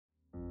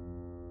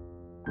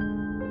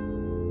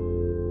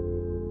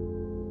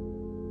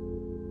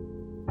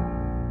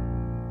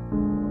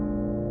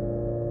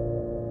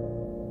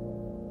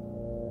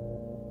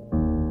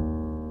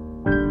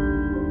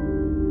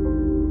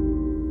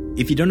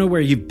If you don't know where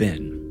you've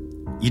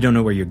been, you don't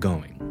know where you're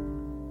going.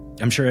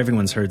 I'm sure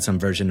everyone's heard some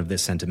version of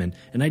this sentiment,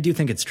 and I do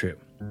think it's true.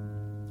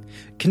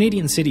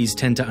 Canadian cities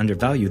tend to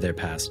undervalue their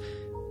past,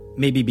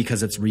 maybe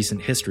because it's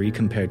recent history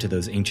compared to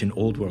those ancient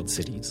Old World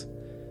cities.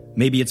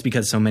 Maybe it's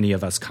because so many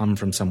of us come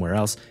from somewhere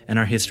else and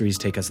our histories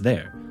take us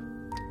there.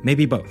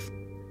 Maybe both.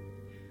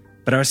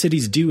 But our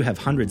cities do have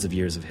hundreds of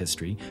years of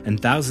history and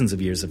thousands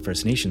of years of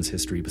First Nations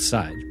history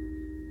beside,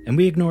 and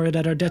we ignore it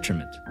at our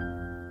detriment.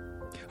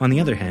 On the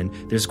other hand,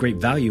 there's great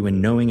value in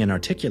knowing and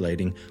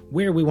articulating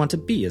where we want to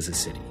be as a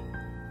city.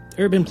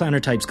 Urban planner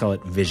types call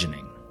it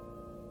visioning.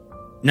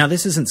 Now,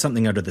 this isn't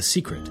something out of the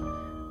secret,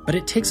 but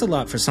it takes a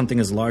lot for something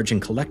as large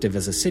and collective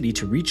as a city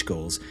to reach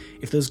goals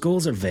if those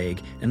goals are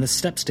vague and the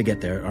steps to get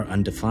there are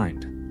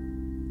undefined.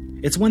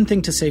 It's one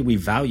thing to say we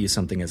value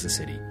something as a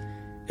city.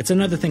 It's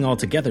another thing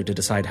altogether to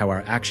decide how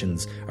our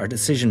actions, our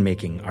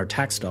decision-making, our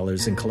tax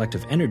dollars, and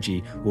collective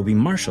energy will be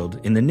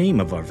marshaled in the name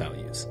of our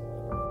values.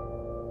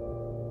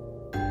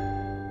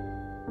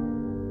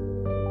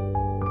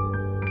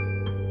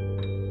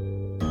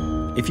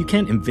 If you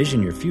can't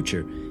envision your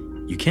future,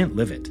 you can't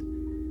live it.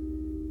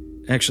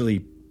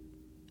 Actually,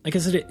 I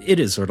guess it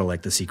is sort of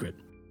like The Secret.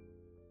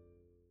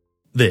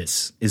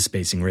 This is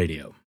Spacing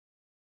Radio.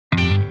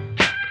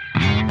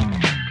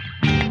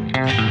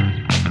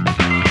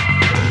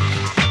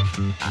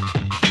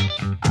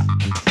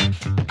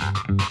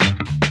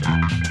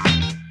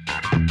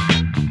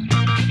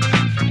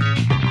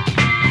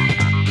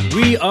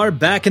 We are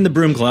back in the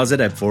broom closet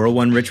at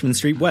 401 Richmond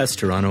Street West,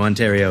 Toronto,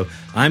 Ontario.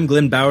 I'm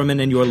Glenn Bowerman,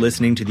 and you're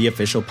listening to the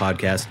official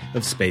podcast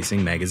of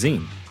Spacing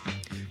Magazine.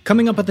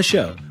 Coming up at the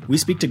show, we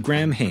speak to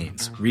Graham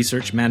Haynes,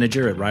 research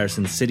manager at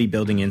Ryerson City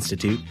Building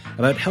Institute,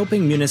 about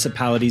helping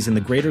municipalities in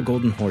the Greater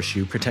Golden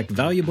Horseshoe protect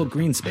valuable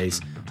green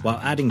space while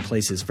adding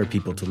places for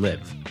people to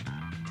live.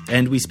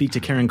 And we speak to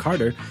Karen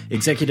Carter,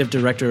 executive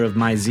director of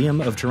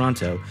Museum of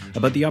Toronto,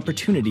 about the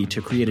opportunity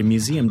to create a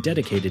museum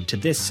dedicated to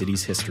this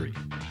city's history.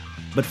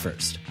 But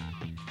first,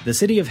 the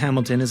city of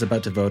Hamilton is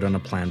about to vote on a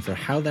plan for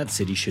how that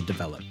city should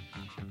develop.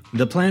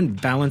 The plan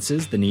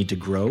balances the need to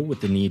grow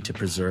with the need to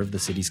preserve the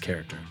city's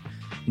character.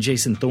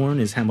 Jason Thorne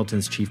is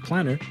Hamilton's chief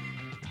planner,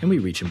 and we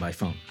reach him by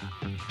phone.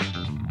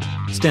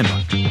 Stand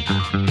by.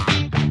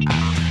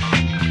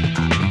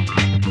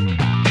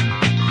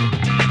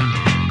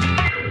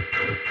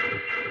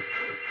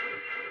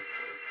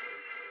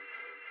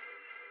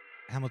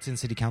 Hamilton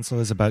City Council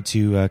is about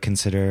to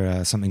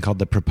consider something called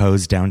the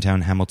Proposed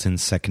Downtown Hamilton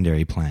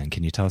Secondary Plan.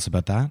 Can you tell us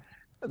about that?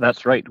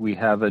 That's right. We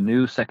have a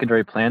new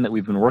secondary plan that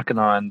we've been working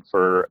on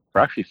for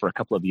a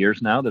couple of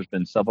years now. There's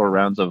been several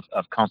rounds of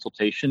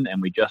consultation,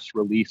 and we just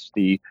released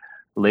the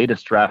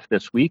latest draft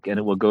this week, and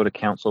it will go to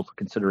council for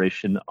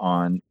consideration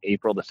on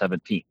April the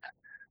 17th.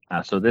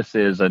 So this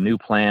is a new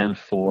plan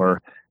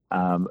for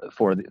an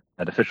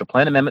official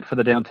plan amendment for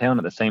the downtown.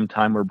 At the same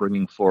time, we're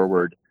bringing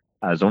forward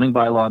a zoning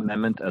bylaw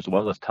amendment as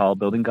well as tall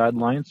building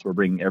guidelines. So we're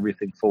bringing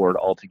everything forward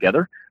all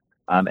together,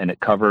 and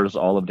it covers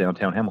all of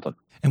downtown Hamilton.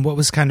 And what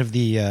was kind of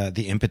the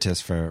impetus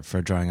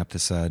for drawing up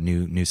this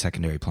new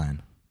secondary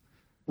plan?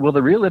 Well,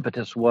 the real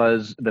impetus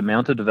was the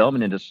amount of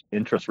development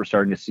interest we're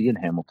starting to see in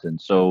Hamilton.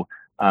 So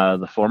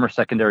the former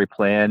secondary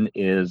plan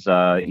is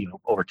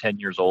over 10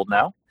 years old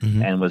now,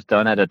 and was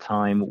done at a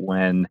time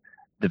when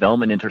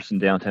development interest in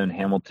downtown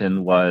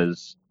Hamilton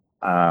was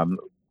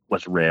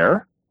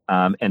rare.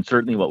 And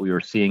certainly what we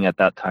were seeing at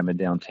that time in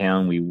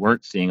downtown, we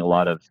weren't seeing a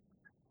lot of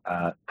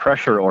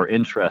pressure or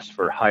interest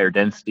for higher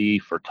density,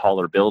 for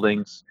taller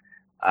buildings.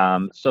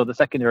 So the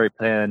secondary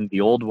plan, the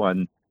old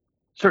one,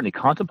 certainly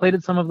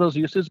contemplated some of those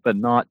uses, but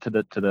not to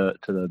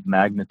the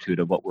magnitude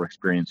of what we're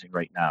experiencing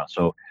right now.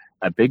 So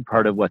a big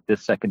part of what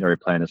this secondary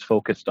plan is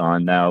focused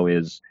on now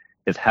is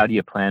how do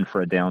you plan for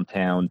a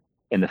downtown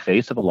in the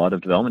face of a lot of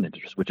development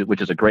interest,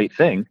 which is a great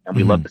thing, and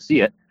we love to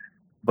see it.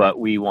 But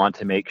we want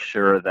to make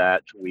sure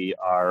that we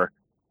are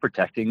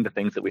protecting the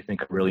things that we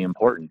think are really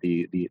important,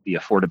 the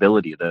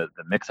affordability, the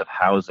mix of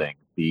housing,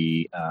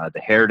 the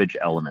heritage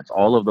elements,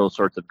 all of those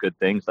sorts of good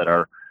things that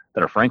are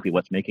frankly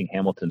what's making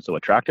Hamilton so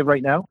attractive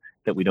right now,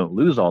 that we don't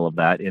lose all of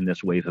that in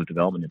this wave of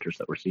development interest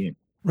that we're seeing.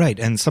 Right,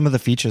 and some of the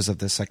features of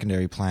this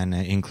secondary plan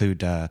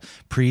include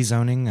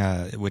pre-zoning,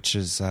 which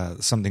is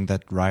something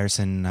that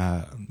Ryerson,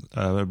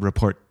 a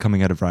report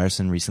coming out of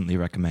Ryerson recently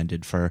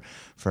recommended for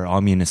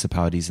all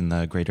municipalities in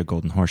the Greater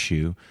Golden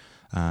Horseshoe.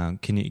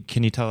 Can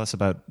you tell us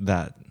about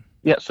that?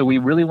 Yeah, so we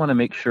really want to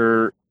make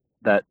sure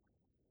that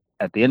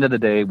at the end of the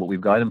day, what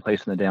we've got in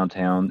place in the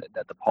downtown,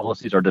 that the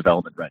policies are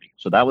development ready.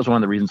 So that was one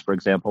of the reasons, for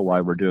example,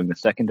 why we're doing the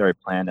secondary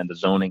plan and the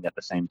zoning at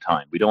the same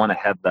time. We don't want to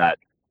have that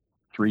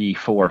 3,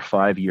 4,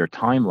 5 year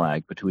time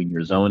lag between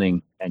your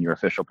zoning and your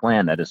official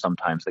plan. That is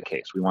sometimes the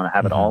case. We want to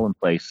have it all in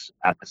place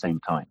at the same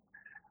time.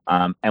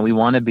 And we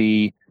want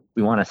to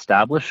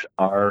establish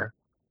our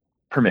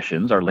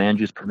permissions, our land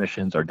use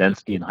permissions, our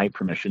density and height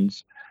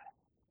permissions,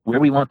 where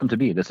we want them to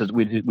be.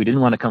 We didn't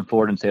want to come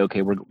forward and say,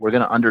 okay, we're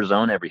going to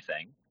underzone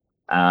everything,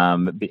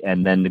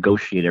 and then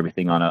negotiate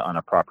everything on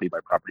a property by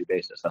property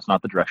basis. That's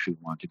not the direction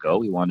we want to go.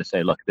 We want to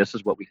say, look, this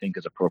is what we think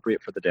is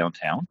appropriate for the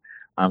downtown.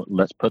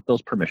 let's put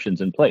those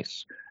permissions in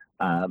place.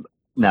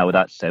 Now, with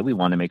that said, we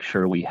want to make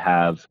sure we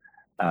have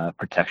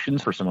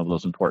protections for some of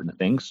those important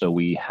things. So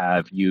we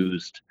have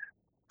used,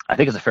 I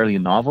think it's a fairly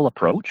novel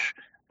approach.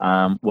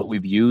 What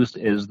we've used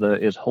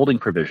is holding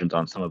provisions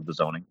on some of the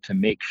zoning to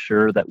make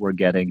sure that we're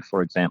getting,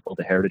 for example,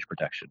 the heritage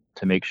protection,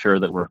 to make sure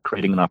that we're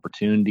creating an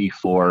opportunity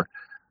for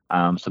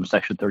some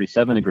Section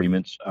 37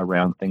 agreements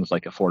around things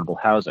like affordable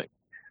housing.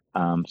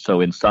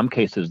 So in some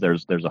cases,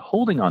 there's a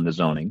holding on the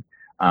zoning,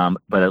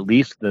 but at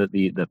least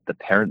the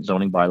parent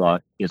zoning bylaw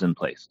is in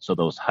place. So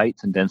those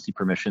heights and density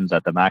permissions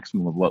at the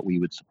maximum of what we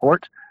would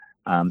support,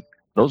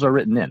 those are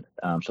written in.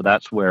 So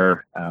that's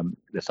where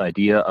this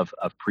idea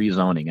of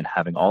pre-zoning and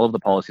having all of the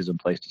policies in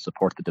place to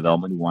support the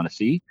development we want to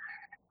see,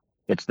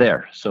 it's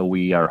there. So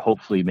we are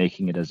hopefully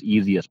making it as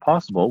easy as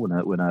possible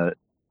when a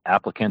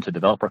applicant, a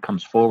developer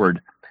comes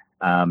forward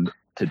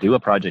to do a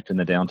project in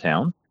the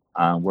downtown.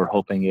 We're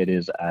hoping it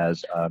is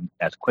as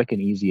quick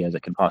and easy as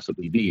it can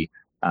possibly be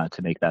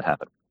to make that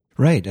happen.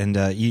 Right, and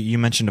you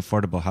mentioned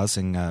affordable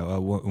housing.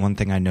 One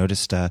thing I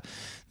noticed that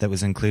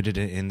was included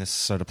in this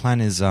sort of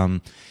plan is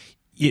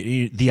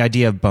the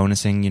idea of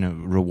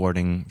bonusing,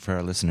 rewarding, for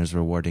our listeners,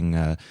 rewarding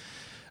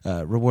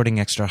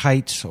extra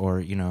height,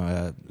 or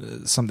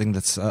something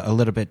that's a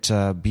little bit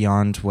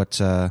beyond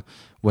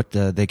what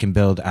they can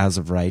build as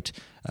of right.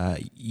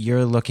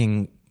 You're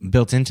looking,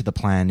 built into the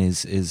plan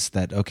is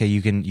that, okay,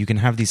 you can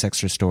have these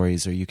extra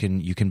stories, or you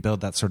can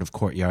build that sort of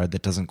courtyard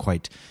that doesn't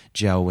quite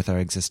gel with our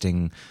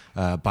existing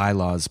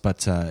bylaws,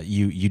 but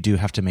you do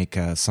have to make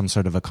some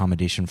sort of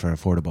accommodation for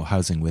affordable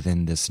housing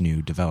within this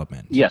new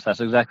development. Yes,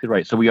 that's exactly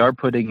right. So we are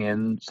putting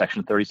in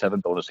Section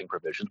 37 bonusing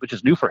provisions, which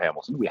is new for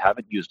Hamilton. We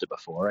haven't used it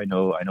before. I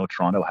know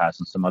Toronto has,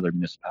 and some other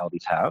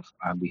municipalities have.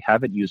 We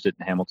haven't used it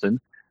in Hamilton.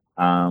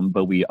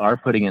 But we are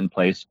putting it in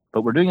place,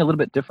 but we're doing it a little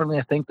bit differently,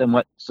 I think, than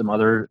what some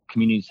other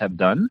communities have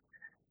done.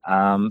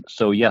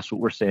 So yes,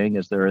 what we're saying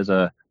is there is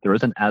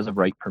an as of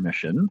right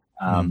permission.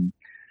 And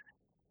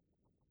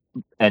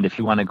if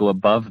you want to go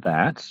above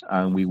that,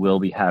 we will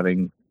be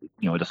having,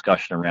 a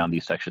discussion around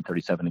these Section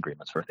 37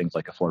 agreements for things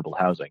like affordable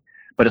housing,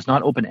 but it's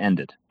not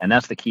open-ended. And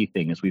that's the key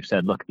thing, is we've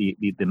said, look, the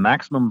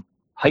maximum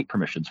height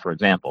permissions, for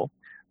example,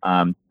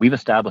 we've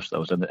established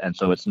those. And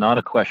so it's not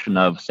a question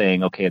of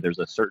saying, okay, there's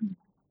a certain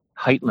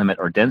height limit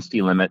or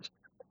density limit,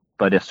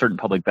 but if certain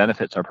public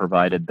benefits are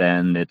provided,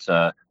 then it's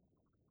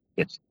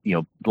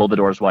blow the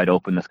doors wide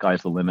open, the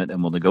sky's the limit,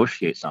 and we'll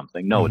negotiate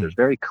something. No, there's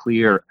very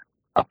clear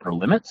upper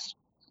limits.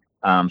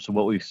 So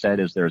what we've said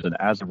is there's an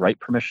as of right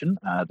permission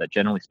that,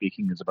 generally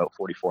speaking, is about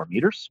 44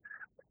 meters.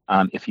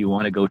 If you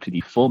want to go to the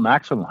full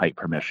maximum height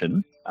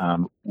permission,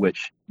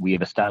 which we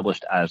have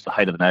established as the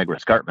height of the Niagara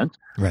Escarpment,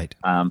 right?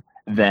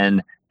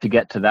 Then to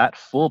get to that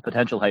full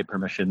potential height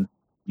permission,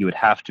 you would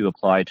have to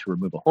apply to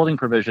remove a holding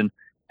provision,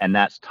 and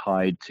that's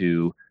tied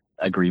to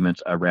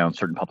agreements around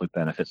certain public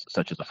benefits,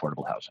 such as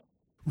affordable housing.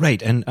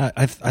 Right, and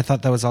I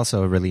thought that was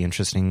also a really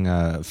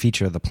interesting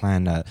feature of the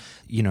plan,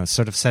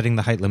 sort of setting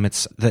the height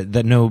limits,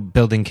 that no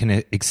building can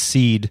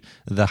exceed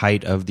the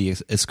height of the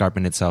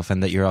escarpment itself,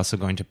 and that you're also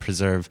going to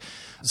preserve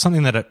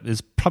something that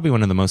is probably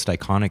one of the most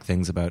iconic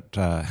things about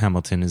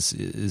Hamilton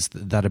is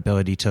that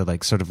ability to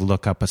sort of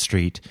look up a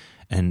street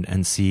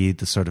and see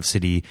the sort of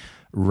city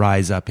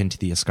rise up into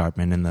the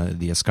escarpment, and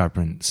the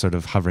escarpment sort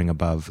of hovering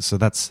above. So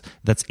that's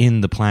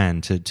in the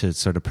plan to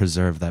sort of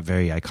preserve that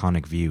very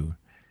iconic view.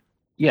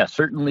 Yeah,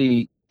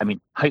 certainly. I mean,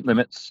 height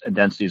limits and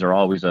densities are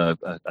always a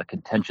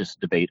contentious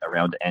debate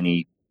around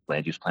any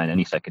land use plan,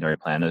 any secondary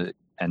plan,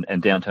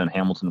 and downtown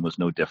Hamilton was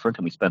no different.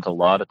 And we spent a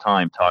lot of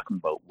time talking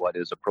about what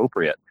is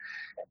appropriate.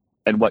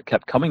 And what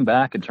kept coming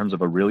back in terms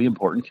of a really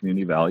important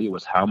community value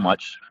was how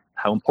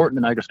important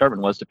the Niagara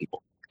Escarpment was to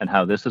people, and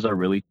how this is a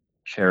really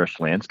cherished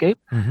landscape,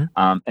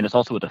 and it's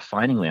also a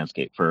defining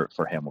landscape for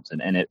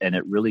Hamilton, and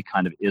it really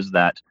kind of is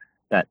that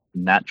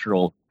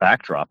natural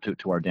backdrop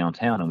to our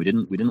downtown, and we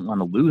didn't want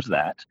to lose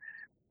that.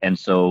 And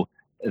so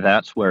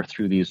that's where,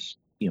 through these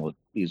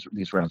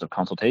rounds of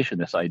consultation,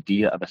 this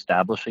idea of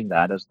establishing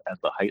that as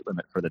the height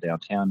limit for the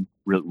downtown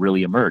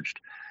really emerged.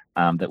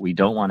 That we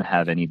don't want to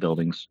have any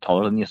buildings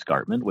taller than the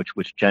escarpment,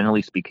 which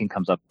generally speaking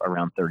comes up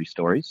around 30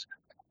 stories,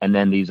 and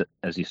then these,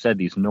 as you said,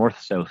 these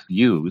north-south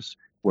views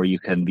where you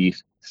can be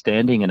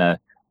standing in a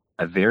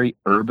very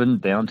urban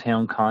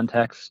downtown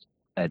context.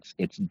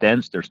 It's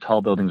dense, there's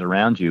tall buildings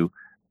around you,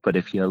 but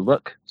if you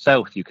look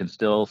south, you can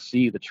still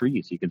see the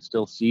trees, you can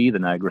still see the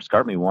Niagara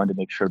Escarpment. We wanted to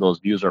make sure those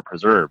views are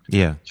preserved.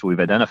 Yeah. So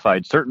we've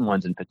identified certain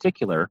ones in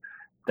particular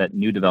that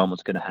new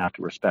development's going to have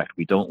to respect.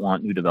 We don't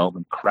want new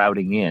development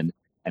crowding in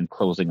and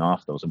closing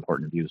off those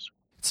important views.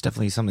 It's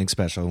definitely something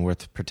special and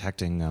worth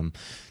protecting.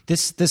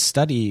 This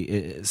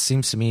study,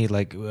 seems to me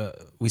like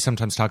we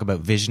sometimes talk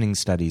about visioning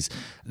studies.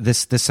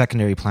 This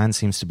secondary plan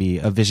seems to be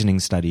a visioning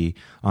study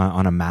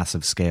on a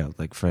massive scale,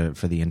 like for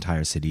the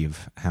entire city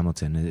of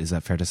Hamilton. Is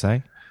that fair to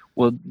say?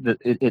 Well,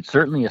 it's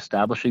certainly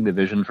establishing the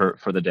vision for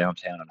the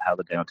downtown and how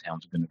the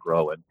downtown's going to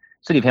grow. And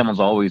City of Hamilton's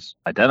always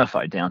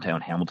identified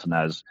downtown Hamilton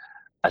as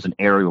an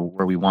area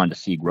where we wanted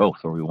to see growth,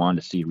 where we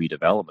wanted to see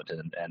redevelopment,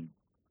 and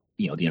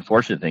the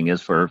unfortunate thing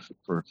is for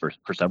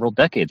several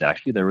decades,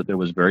 actually, there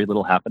was very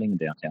little happening in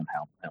downtown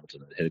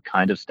Hamilton. It had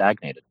kind of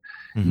stagnated.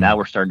 Mm-hmm. Now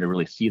we're starting to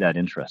really see that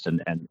interest,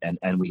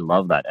 and we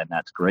love that, and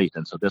that's great.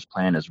 And so this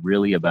plan is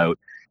really about,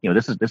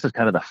 this is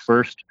kind of the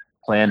first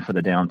plan for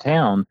the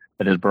downtown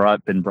that has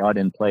been brought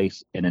in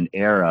place in an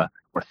era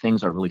where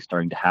things are really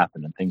starting to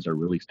happen and things are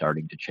really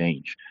starting to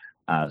change.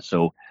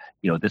 So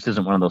this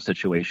isn't one of those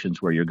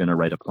situations where you're going to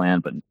write a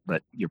plan,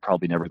 but you're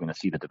probably never going to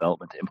see the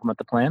development to implement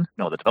the plan.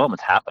 No, the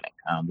development's happening.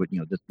 But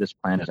this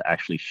plan is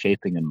actually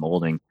shaping and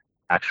molding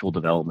actual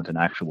development and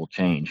actual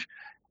change.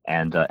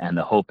 And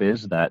the hope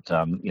is that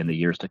in the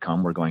years to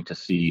come, we're going to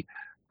see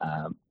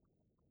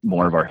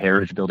more of our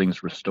heritage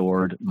buildings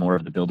restored, more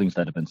of the buildings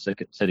that have been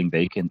sitting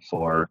vacant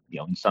for,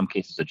 in some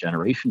cases, a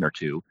generation or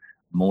two,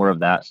 more of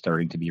that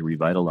starting to be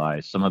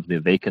revitalized. Some of the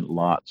vacant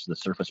lots, the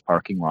surface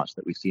parking lots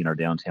that we see in our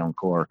downtown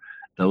core,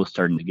 those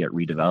starting to get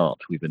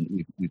redeveloped. We've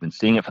been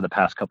seeing it for the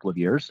past couple of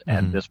years,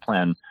 and this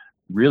plan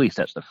really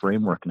sets the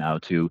framework now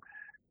to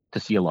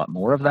see a lot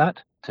more of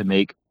that, to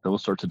make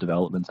those sorts of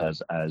developments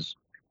as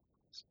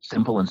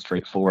simple and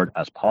straightforward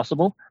as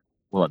possible,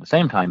 while at the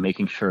same time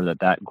making sure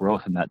that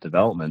growth and that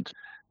development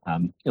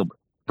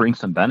bring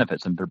some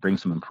benefits and bring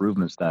some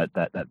improvements that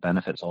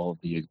benefits all of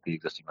the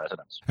existing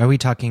residents. Are we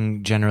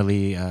talking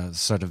generally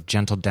sort of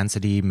gentle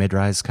density,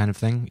 mid-rise kind of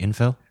thing,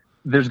 infill?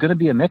 There's going to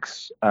be a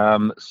mix.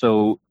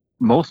 So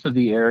most of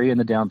the area in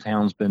the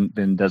downtown's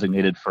been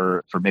designated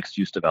for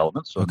mixed-use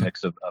development, so okay. A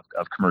mix of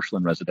commercial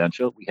and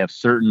residential. We have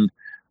certain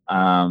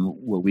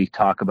what we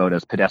talk about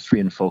as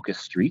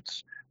pedestrian-focused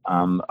streets,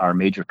 our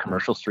major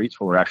commercial streets,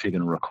 where we're actually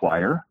going to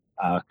require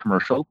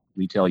commercial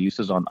retail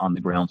uses on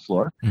the ground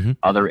floor. Mm-hmm.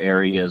 Other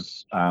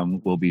areas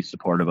will be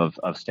supportive of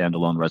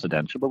standalone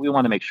residential, but we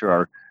want to make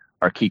sure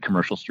our key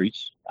commercial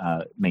streets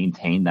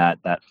maintain that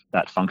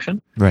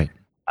function. Right.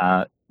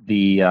 And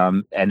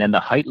then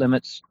the height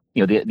limits.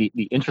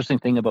 The interesting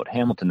thing about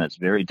Hamilton that's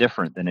very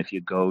different than if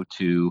you go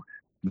to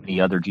many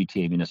other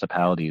GTA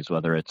municipalities,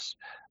 whether it's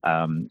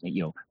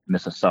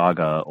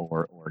Mississauga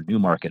or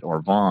Newmarket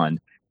or Vaughan,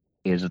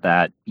 is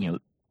that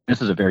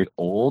this is a very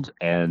old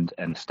and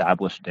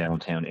established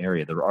downtown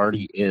area. There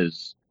already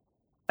is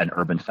an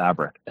urban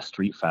fabric, a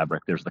street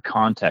fabric. There's the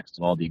context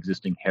of all the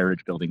existing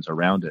heritage buildings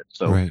around it.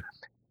 So right.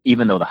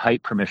 Even though the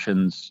height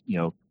permissions,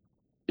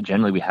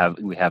 generally we have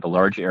a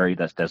large area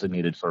that's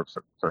designated for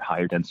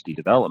higher density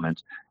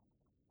development,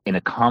 in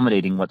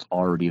accommodating what's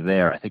already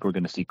there, I think we're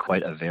going to see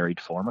quite a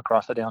varied form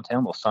across the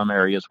downtown. Well, some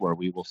areas where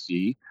we will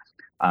see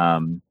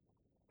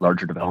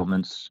larger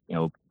developments,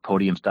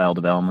 podium-style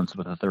developments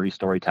with a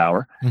 30-story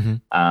tower.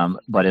 Mm-hmm.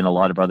 But in a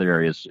lot of other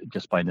areas,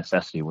 just by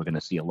necessity, we're going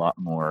to see a lot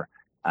more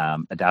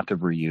adaptive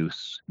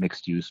reuse,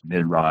 mixed-use,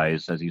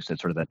 mid-rise, as you said,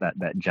 sort of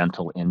that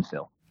gentle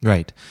infill.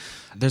 Right.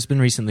 There's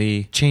been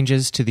recently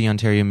changes to the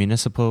Ontario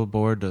Municipal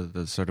Board,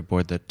 the sort of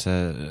board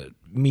that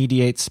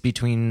mediates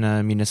between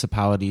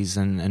municipalities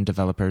and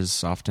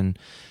developers often.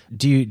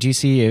 Do you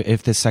see,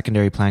 if this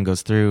secondary plan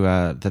goes through,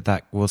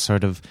 that will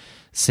sort of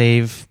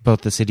save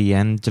both the city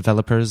and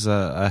developers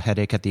a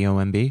headache at the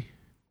OMB?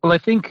 Well,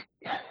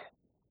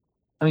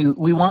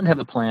 we want to have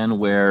a plan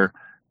where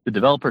the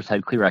developers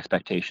had clear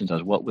expectations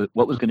as what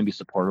was going to be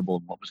supportable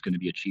and what was going to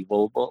be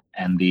achievable,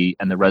 and the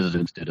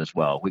residents did as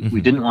well.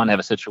 We didn't want to have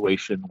a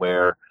situation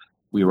where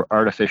we were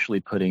artificially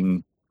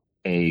putting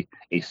a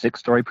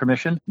 6-story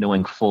permission,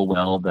 knowing full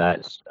well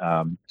that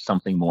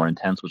something more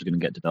intense was going to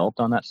get developed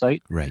on that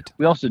site. Right.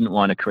 We also didn't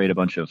want to create a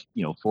bunch of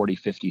 40,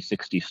 50,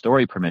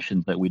 60-story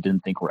permissions that we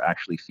didn't think were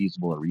actually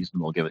feasible or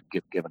reasonable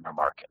given our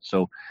market.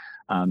 So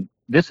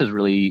this is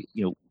really,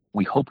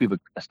 we hope we've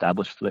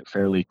established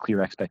fairly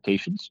clear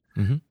expectations.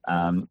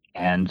 Mm-hmm.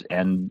 And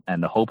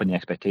the hope and the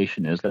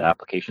expectation is that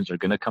applications are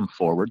going to come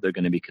forward. They're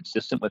going to be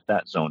consistent with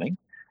that zoning.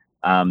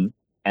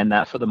 And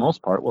that for the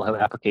most part, we'll have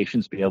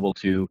applications be able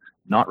to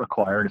not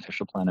require an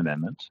official plan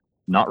amendment,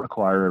 not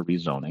require a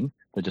rezoning.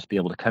 They'll just be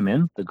able to come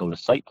in, they'll go to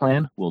site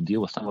plan. We'll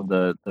deal with some of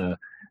the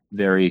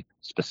very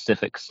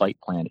specific site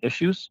plan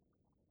issues,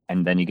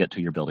 and then you get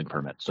to your building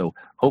permit. So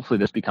hopefully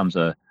this becomes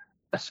a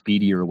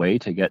speedier way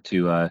to get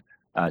to a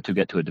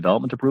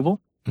development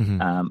approval.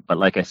 Mm-hmm. But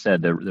like I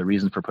said, the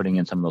reason for putting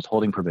in some of those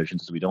holding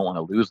provisions is we don't want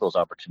to lose those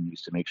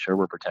opportunities to make sure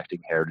we're protecting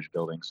heritage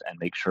buildings and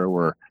make sure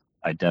we're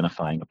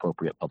identifying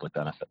appropriate public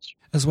benefits.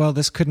 As well,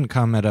 this couldn't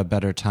come at a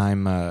better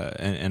time,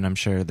 and I'm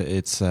sure that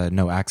it's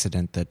no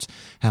accident that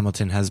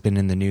Hamilton has been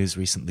in the news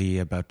recently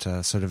about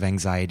sort of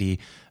anxiety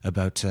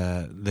about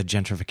the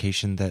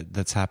gentrification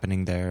that's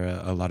happening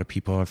there. A lot of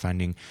people are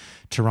finding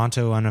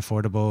Toronto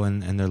unaffordable,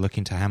 and they're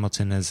looking to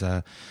Hamilton as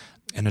an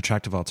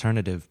attractive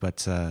alternative,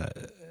 but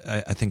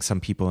I think some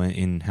people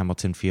in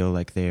Hamilton feel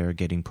like they are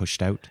getting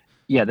pushed out.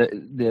 Yeah,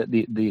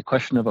 the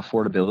question of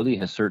affordability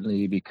has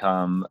certainly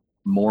become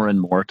more and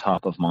more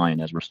top of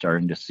mind as we're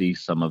starting to see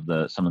some of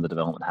the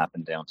development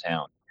happen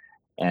downtown.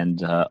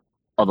 And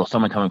although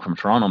someone coming from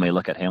Toronto may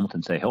look at Hamilton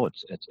and say, "Oh,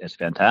 it's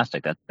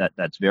fantastic.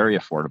 That's very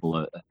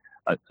affordable.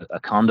 A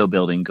condo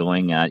building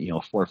going at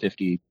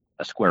 $450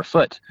 a square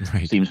foot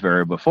right. seems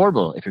very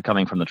affordable if you're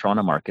coming from the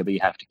Toronto market." But you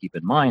have to keep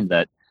in mind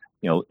that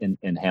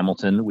in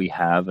Hamilton, we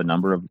have a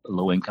number of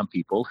low-income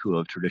people who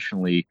have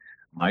traditionally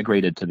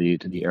migrated to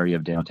the area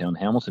of downtown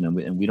Hamilton,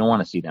 and we don't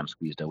want to see them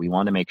squeezed out. We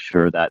want to make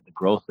sure that the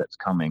growth that's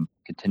coming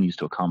continues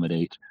to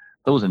accommodate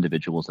those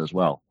individuals as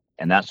well.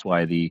 And that's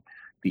why the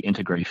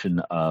integration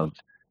of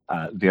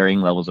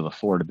varying levels of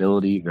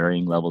affordability,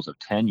 varying levels of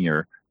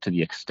tenure, to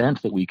the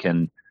extent that we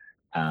can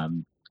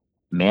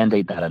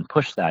mandate that and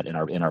push that in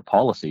our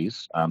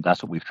policies,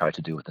 that's what we've tried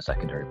to do with the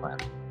secondary plan.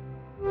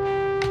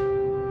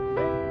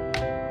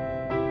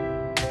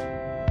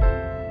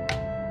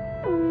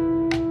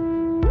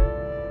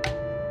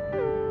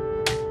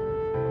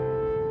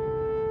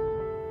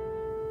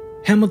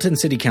 Hamilton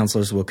City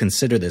Councillors will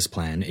consider this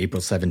plan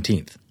April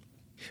 17th.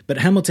 But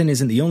Hamilton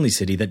isn't the only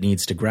city that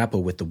needs to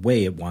grapple with the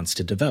way it wants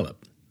to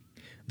develop.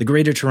 The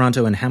Greater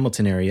Toronto and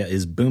Hamilton area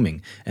is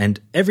booming, and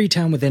every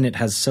town within it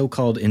has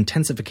so-called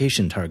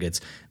intensification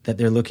targets that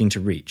they're looking to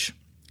reach,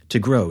 to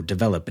grow,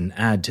 develop, and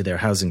add to their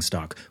housing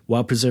stock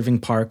while preserving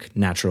park,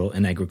 natural,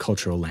 and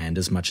agricultural land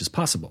as much as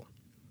possible.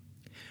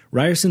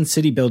 Ryerson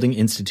City Building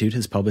Institute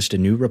has published a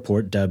new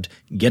report dubbed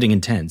Getting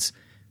Intense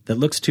that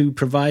looks to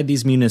provide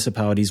these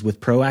municipalities with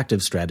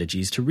proactive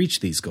strategies to reach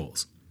these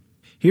goals.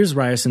 Here's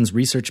Ryerson's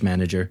research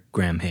manager,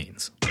 Graham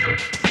Haynes.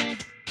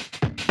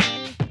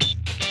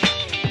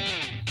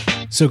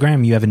 So,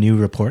 Graham, you have a new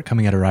report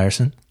coming out of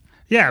Ryerson?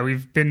 Yeah,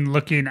 we've been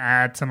looking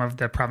at some of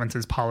the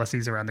province's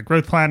policies around the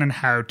growth plan and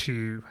how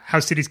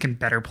cities can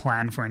better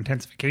plan for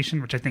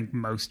intensification, which I think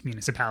most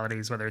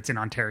municipalities, whether it's in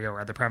Ontario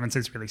or other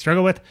provinces, really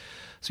struggle with.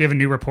 So we have a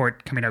new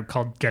report coming out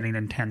called Getting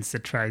Intense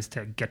that tries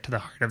to get to the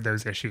heart of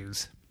those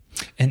issues.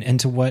 And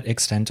to what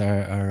extent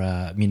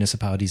are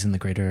municipalities in the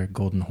Greater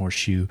Golden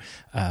Horseshoe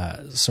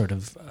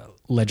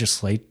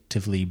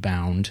legislatively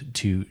bound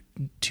to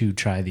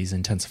try these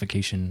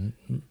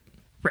intensification?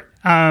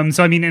 Right.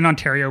 So, I mean, in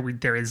Ontario,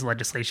 there is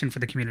legislation for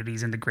the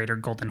communities in the Greater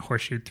Golden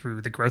Horseshoe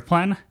through the growth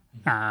plan.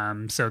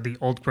 So the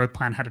old growth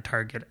plan had a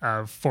target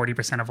of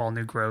 40% of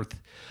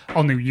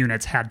all new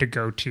units had to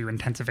go to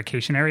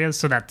intensification areas.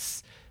 So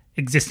that's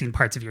existing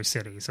parts of your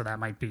city. So that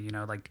might be,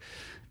 like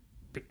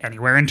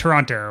anywhere in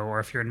Toronto, or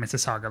if you're in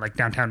Mississauga, like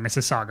downtown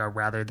Mississauga,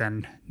 rather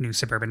than new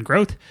suburban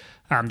growth.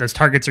 Those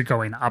targets are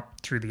going up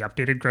through the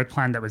updated growth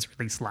plan that was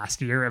released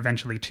last year,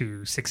 eventually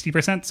to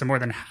 60%. So more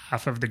than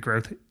half of the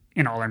growth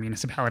in all our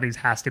municipalities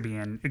has to be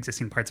in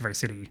existing parts of our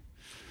city.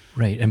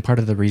 Right, and part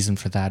of the reason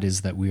for that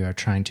is that we are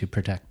trying to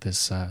protect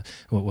this,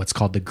 what's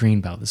called the green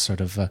belt, this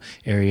sort of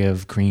area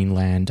of green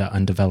land,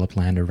 undeveloped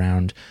land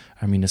around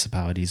our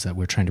municipalities that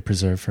we're trying to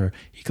preserve for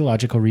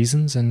ecological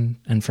reasons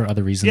and for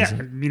other reasons. Yeah,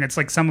 I mean, it's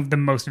like some of the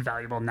most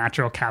valuable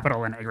natural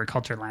capital and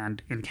agriculture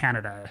land in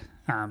Canada.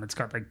 It's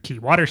got like key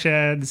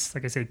watersheds,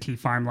 like I say, key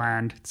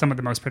farmland, some of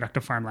the most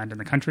productive farmland in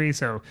the country.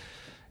 So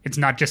it's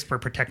not just for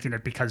protecting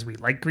it because we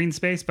like green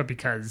space, but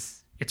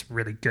because it's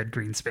really good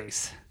green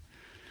space.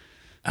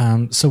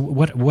 So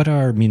what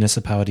are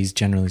municipalities,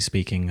 generally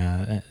speaking,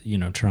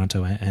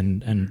 Toronto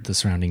and the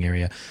surrounding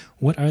area,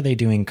 what are they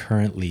doing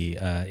currently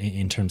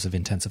in terms of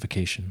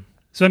intensification?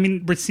 So, I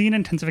mean, we're seeing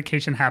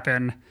intensification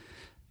happen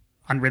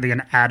on really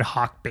an ad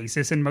hoc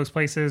basis in most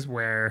places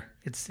where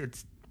it's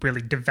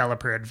really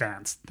developer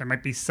advanced. There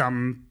might be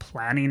some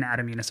planning at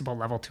a municipal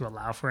level to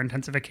allow for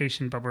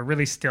intensification, but we're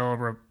really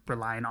still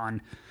relying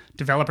on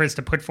developers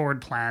to put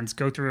forward plans,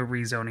 go through a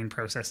rezoning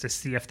process to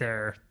see if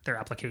their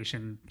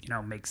application,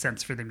 makes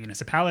sense for the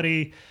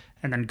municipality,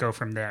 and then go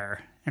from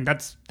there. And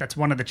that's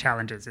one of the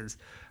challenges is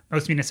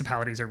most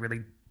municipalities are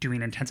really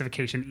doing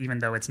intensification, even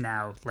though it's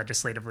now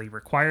legislatively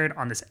required,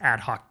 on this ad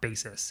hoc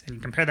basis. And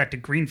you compare that to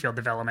greenfield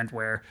development,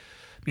 where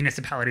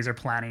municipalities are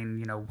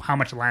planning, how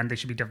much land they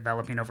should be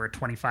developing over a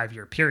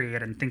 25-year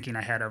period and thinking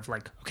ahead of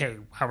like, okay,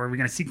 how are we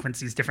going to sequence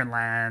these different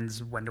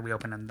lands? When do we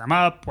open them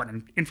up? What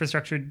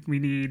infrastructure do we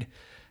need?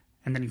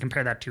 And then you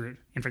compare that to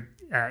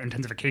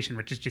intensification,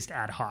 which is just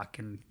ad hoc,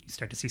 and you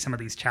start to see some of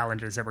these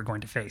challenges that we're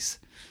going to face.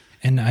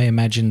 And I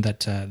imagine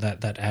that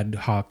that ad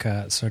hoc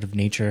sort of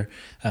nature,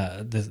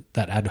 that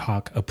ad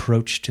hoc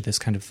approach to this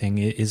kind of thing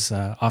is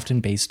often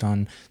based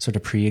on sort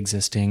of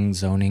pre-existing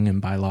zoning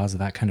and bylaws,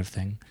 that kind of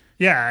thing.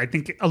 Yeah, I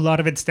think a lot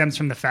of it stems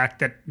from the fact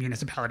that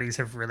municipalities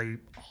have really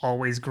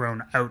always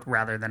grown out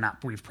rather than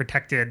up. We've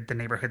protected the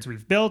neighborhoods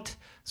we've built,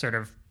 sort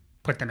of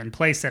put them in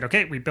place, said,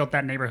 okay, we built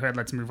that neighborhood,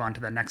 let's move on to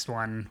the next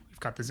one. We've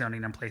got the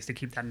zoning in place to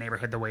keep that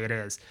neighborhood the way it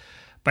is.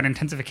 But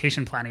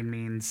intensification planning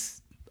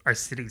means our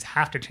cities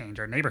have to change,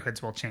 our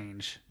neighborhoods will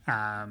change.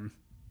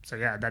 So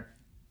yeah,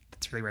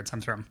 that's really where it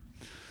comes from.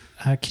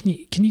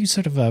 Can you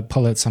sort of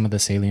pull out some of the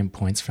salient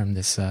points from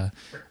this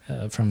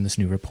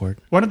new report?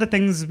 One of the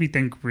things we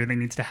think really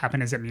needs to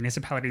happen is that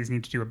municipalities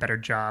need to do a better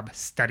job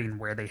studying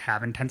where they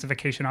have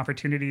intensification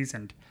opportunities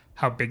and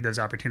how big those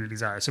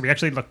opportunities are. So we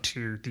actually looked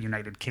to the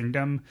United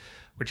Kingdom,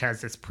 which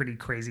has this pretty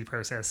crazy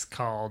process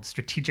called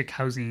strategic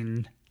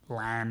housing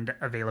land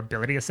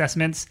availability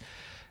assessments.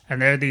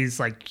 And they're these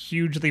like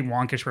hugely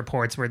wonkish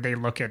reports where they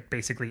look at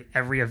basically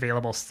every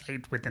available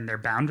site within their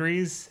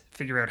boundaries,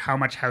 figure out how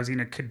much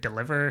housing it could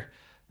deliver,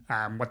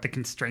 what the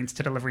constraints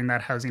to delivering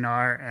that housing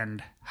are,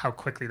 and how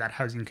quickly that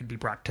housing could be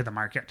brought to the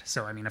market.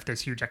 So, I mean, if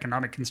there's huge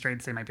economic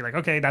constraints, they might be like,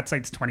 okay, that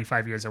site's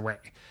 25 years away.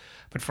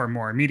 But for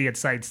more immediate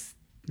sites,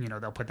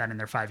 they'll put that in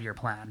their 5-year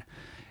plan.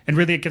 And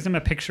really, it gives them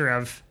a picture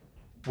of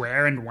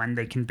where and when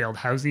they can build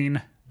housing,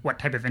 what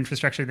type of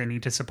infrastructure they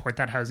need to support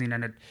that housing.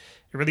 And it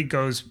really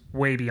goes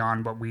way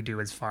beyond what we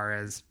do as far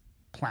as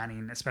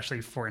planning,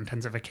 especially for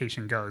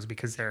intensification goes,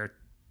 because they're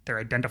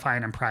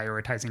identifying and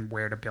prioritizing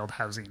where to build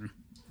housing.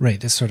 Right,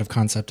 this sort of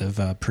concept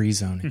of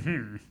pre-zoning.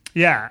 Mm-hmm.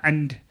 Yeah,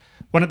 and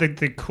one of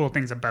the cool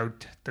things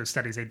about those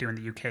studies they do in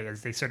the UK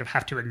is they sort of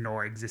have to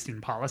ignore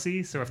existing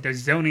policy. So if there's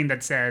zoning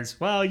that says,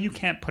 well, you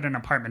can't put an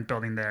apartment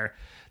building there,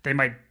 they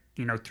might,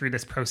 through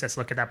this process,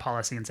 look at that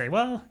policy and say,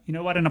 well, you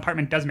know what, an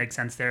apartment does make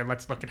sense there.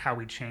 Let's look at how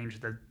we change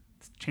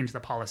the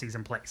policies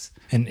in place.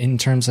 And in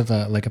terms of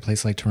a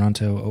place like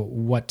Toronto,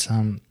 what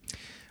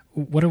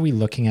are we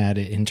looking at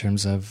in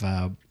terms of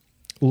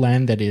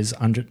land that is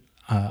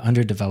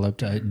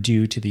underdeveloped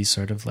due to these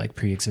sort of like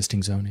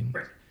pre-existing zoning?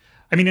 Right.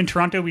 I mean, in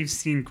Toronto, we've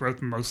seen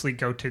growth mostly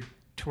go to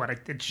what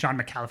it's Sean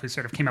McAuliffe who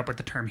sort of came up with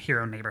the term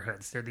hero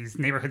neighborhoods. They're these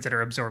neighborhoods that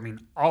are absorbing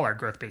all our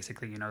growth,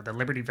 basically, the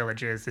Liberty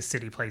Villages, the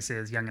City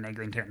Places, Yonge and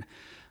Eglinton.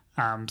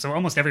 So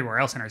almost everywhere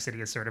else in our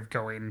city is sort of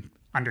going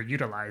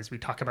underutilized. We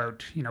talk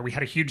about, we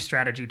had a huge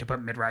strategy to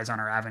put mid-rise on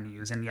our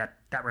avenues, and yet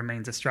that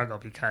remains a struggle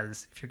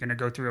because if you're going to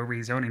go through a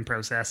rezoning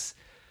process,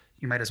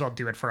 you might as well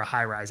do it for a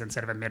high-rise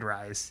instead of a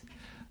mid-rise.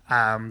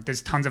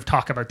 There's tons of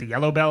talk about the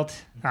yellow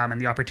belt and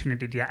the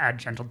opportunity to add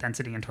gentle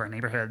density into our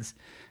neighborhoods.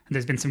 And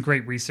there's been some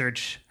great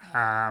research,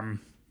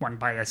 one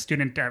by a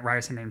student at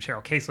Ryerson named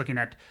Cheryl Case, looking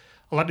at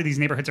a lot of these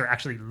neighborhoods are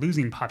actually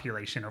losing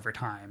population over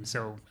time.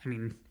 So, I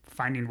mean,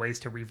 finding ways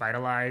to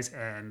revitalize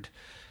and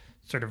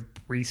sort of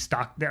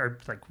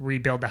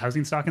rebuild the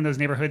housing stock in those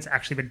neighborhoods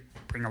actually would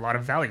bring a lot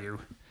of value.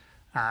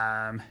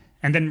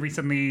 And then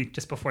recently,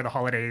 just before the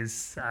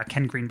holidays,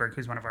 Ken Greenberg,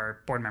 who's one of our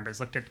board members,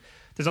 looked at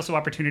there's also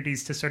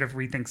opportunities to sort of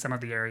rethink some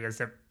of the areas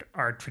that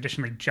are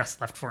traditionally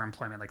just left for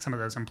employment, like some of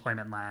those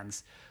employment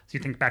lands. So you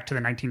think back to the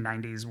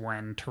 1990s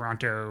when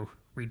Toronto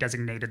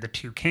redesignated the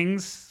two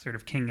kings, sort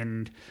of King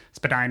and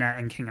Spadina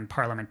and King and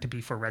Parliament, to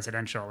be for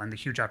residential, and the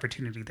huge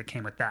opportunity that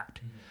came with that.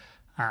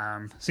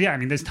 So yeah, I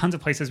mean, there's tons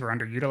of places we're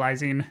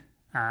underutilizing.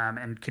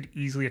 And could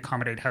easily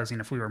accommodate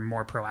housing if we were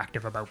more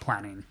proactive about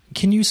planning.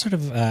 Can you sort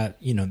of,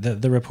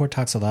 the report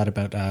talks a lot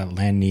about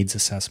land needs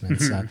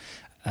assessments. Mm-hmm.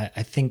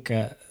 I think,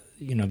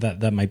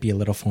 that might be a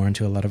little foreign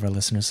to a lot of our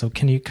listeners. So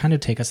can you kind of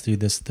take us through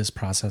this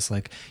process?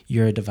 Like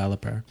you're a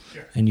developer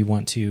and you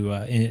want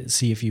to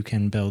see if you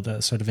can build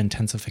a sort of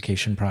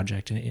intensification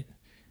project.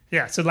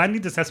 Yeah, so land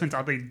needs assessments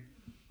oddly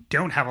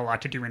don't have a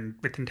lot to do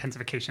with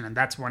intensification, and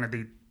that's one of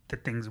the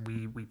things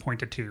we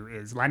pointed to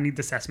is land needs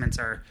assessments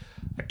are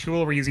a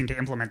tool we're using to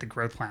implement the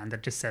growth plan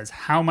that just says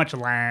how much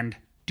land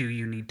do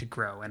you need to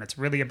grow, and it's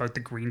really about the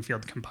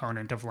greenfield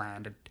component of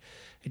land.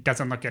 It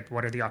doesn't look at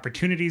what are the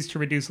opportunities to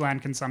reduce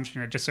land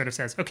consumption. It just sort of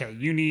says, okay,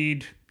 you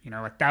need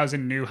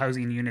 1,000 new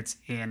housing units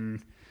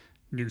in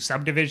new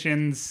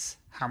subdivisions.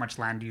 How much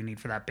land do you need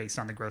for that based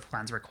on the growth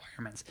plan's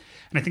requirements?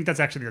 And I think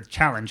that's actually the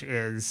challenge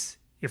is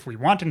if we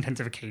want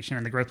intensification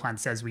and the growth plan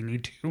says we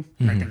need to,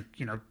 and I think,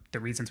 the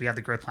reasons we have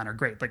the growth plan are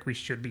great, like we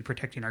should be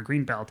protecting our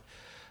green belt,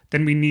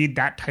 then we need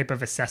that type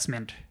of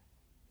assessment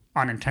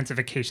on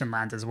intensification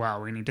lands as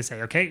well. We need to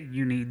say, okay,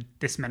 you need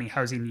this many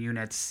housing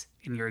units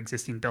in your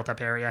existing built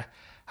up area.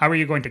 How are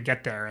you going to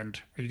get there? And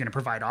are you going to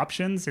provide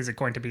options? Is it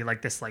going to be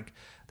like this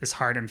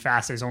hard and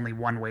fast, there's only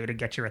one way to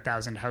get your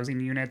 1,000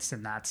 housing units,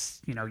 and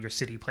that's, your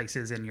City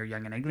Places and your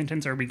Yonge and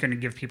Eglinton? Or are we going to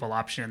give people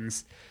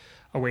options,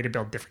 a way to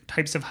build different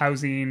types of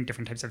housing,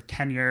 different types of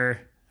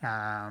tenure,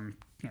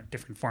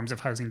 different forms of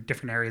housing,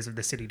 different areas of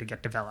the city to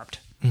get developed?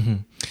 Mm-hmm.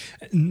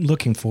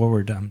 Looking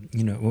forward,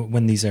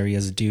 when these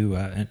areas do,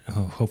 and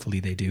hopefully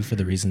they do for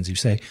the reasons you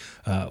say,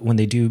 when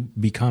they do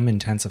become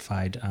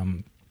intensified,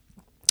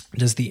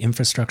 does the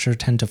infrastructure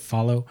tend to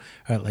follow,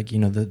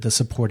 the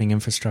supporting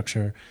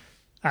infrastructure?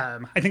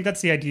 I think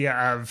that's the idea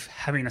of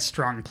having a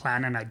strong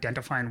plan and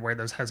identifying where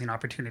those housing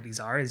opportunities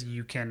are. Is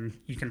you can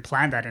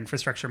plan that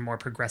infrastructure more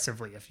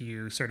progressively. If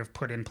you sort of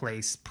put in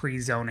place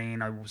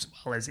pre-zoning as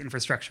well as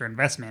infrastructure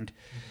investment,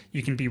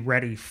 you can be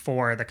ready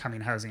for the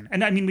coming housing.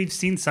 And I mean, we've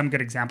seen some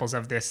good examples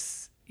of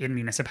this in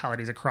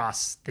municipalities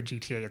across the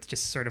GTA. It's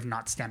just sort of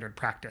not standard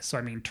practice. So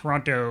I mean,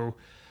 Toronto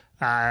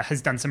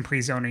has done some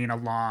pre-zoning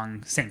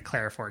along St.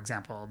 Clair, for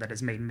example, that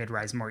has made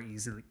mid-rise more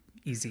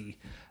easy.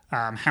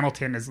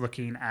 Hamilton is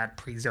looking at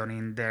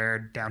pre-zoning their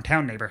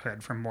downtown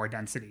neighborhood for more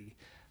density,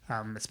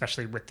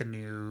 especially with the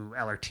new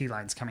LRT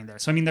lines coming there.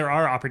 So, I mean, there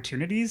are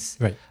opportunities.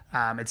 Right.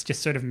 It's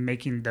just sort of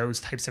making those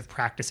types of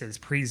practices,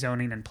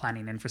 pre-zoning and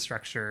planning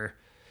infrastructure,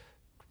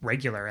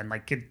 regular and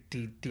like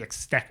the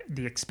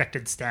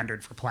expected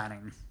standard for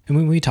planning. And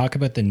when we talk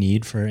about the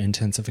need for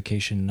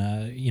intensification,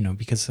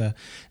 because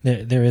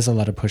there is a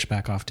lot of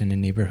pushback often in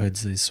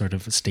neighborhoods, these sort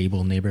of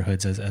stable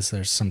neighborhoods, as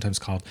they're sometimes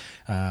called.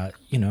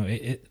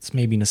 It's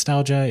maybe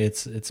nostalgia,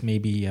 it's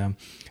maybe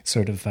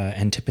sort of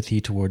antipathy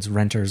towards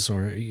renters,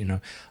 or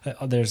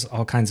there's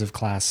all kinds of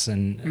class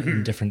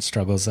and different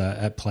struggles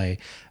at play.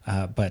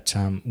 But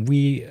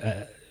we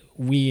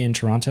in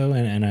Toronto,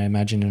 and I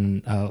imagine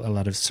in a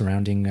lot of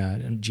surrounding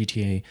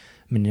GTA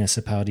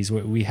municipalities,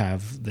 we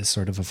have this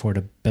sort of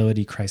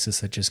affordability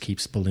crisis that just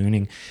keeps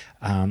ballooning.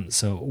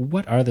 So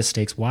what are the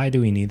stakes? Why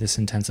do we need this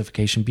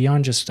intensification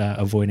beyond just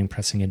avoiding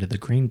pressing into the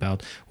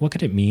greenbelt? What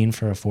could it mean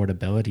for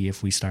affordability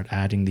if we start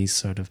adding these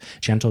sort of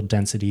gentle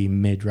density,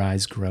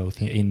 mid-rise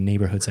growth in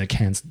neighborhoods that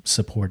can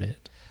support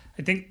it?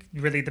 I think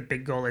really the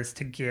big goal is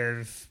to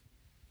give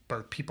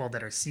both people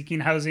that are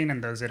seeking housing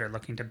and those that are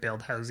looking to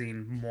build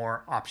housing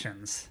more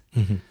options.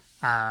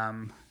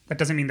 That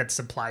doesn't mean that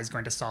supply is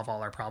going to solve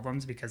all our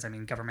problems, because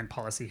government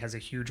policy has a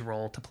huge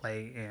role to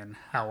play in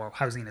how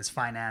housing is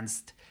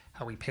financed,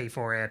 how we pay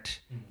for it,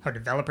 how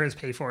developers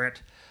pay for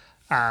it.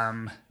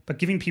 But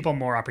giving people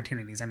more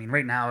opportunities.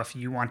 Right now, if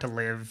you want to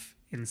live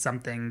in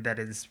something that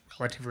is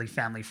relatively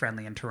family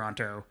friendly in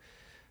Toronto,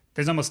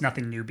 there's almost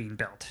nothing new being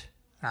built.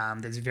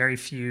 There's very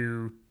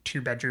few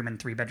 2-bedroom and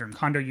 3-bedroom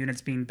condo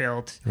units being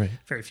built, right.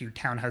 Very few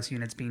townhouse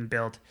units being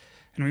built.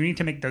 And we need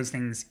to make those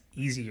things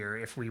easier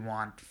if we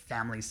want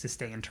families to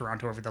stay in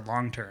Toronto over the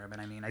long term.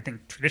 And I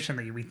think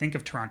traditionally we think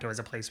of Toronto as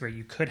a place where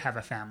you could have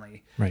a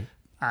family. Right.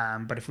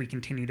 But if we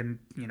continue to,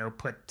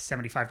 put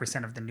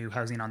 75% of the new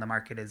housing on the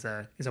market as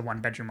a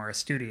 1-bedroom or a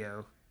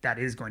studio, that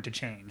is going to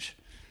change.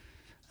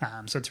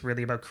 So it's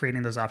really about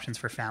creating those options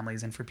for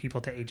families and for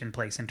people to age in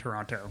place in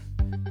Toronto.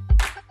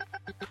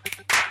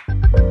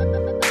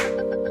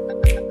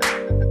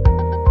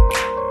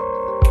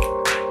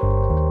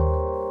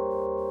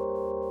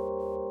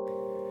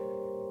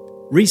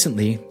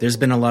 Recently, there's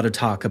been a lot of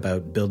talk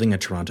about building a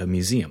Toronto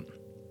museum.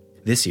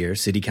 This year,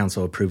 City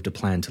Council approved a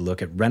plan to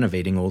look at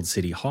renovating Old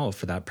City Hall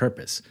for that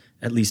purpose,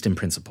 at least in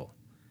principle.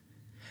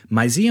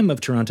 Museum of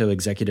Toronto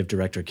Executive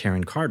Director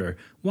Karen Carter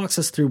walks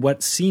us through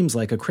what seems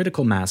like a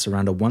critical mass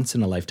around a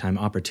once-in-a-lifetime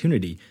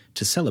opportunity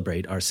to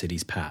celebrate our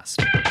city's past.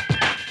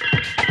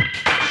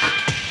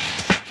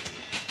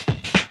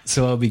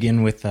 So I'll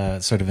begin with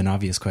sort of an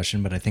obvious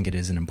question, but I think it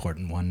is an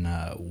important one.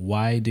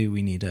 Why do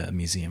we need a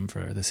museum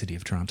for the city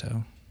of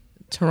Toronto?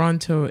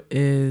 Toronto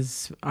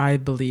is, I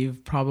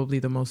believe, probably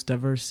the most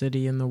diverse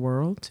city in the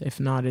world. If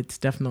not, it's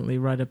definitely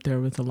right up there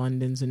with the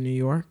Londons and New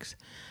Yorks.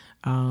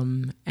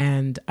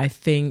 And I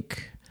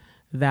think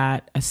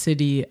that a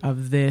city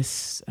of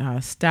this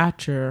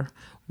stature,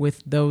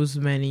 with those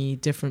many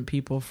different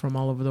people from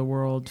all over the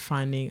world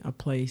finding a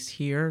place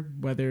here,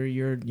 whether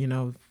you're,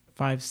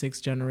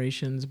 5-6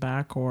 generations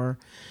back or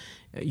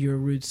your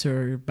roots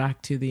are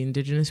back to the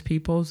indigenous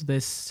peoples,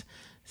 this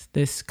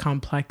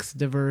complex,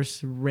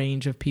 diverse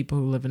range of people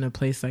who live in a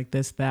place like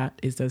this, that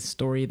is a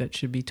story that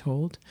should be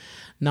told,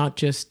 not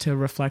just to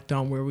reflect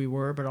on where we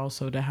were, but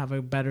also to have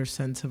a better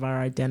sense of our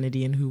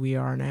identity and who we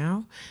are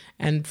now,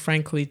 and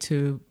frankly,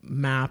 to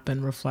map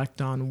and reflect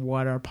on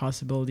what our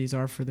possibilities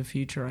are for the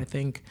future. I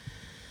think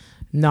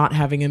not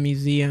having a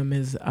museum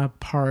is a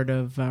part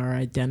of our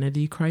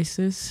identity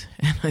crisis,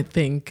 and I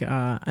think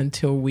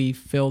until we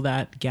fill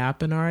that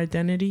gap in our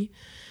identity,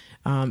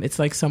 it's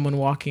like someone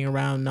walking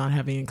around not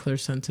having a clear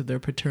sense of their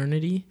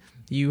paternity.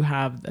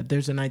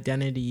 There's an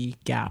identity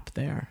gap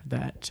there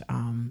that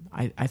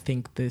I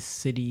think this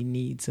city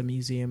needs a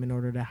museum in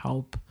order to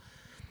help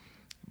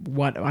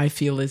what I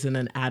feel is in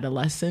an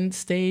adolescent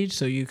stage,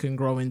 so you can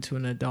grow into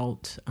an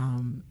adult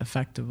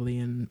effectively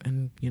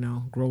and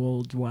grow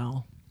old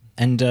well.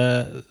 And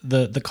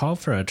the call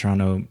for a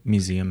Toronto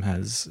museum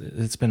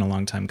it's been a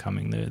long time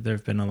coming. There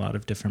have been a lot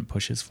of different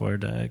pushes for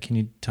it. Can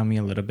you tell me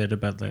a little bit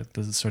about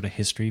the sort of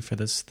history for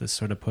this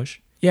sort of push?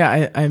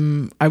 Yeah,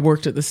 I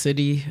worked at the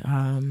city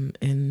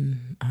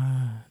in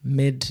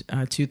mid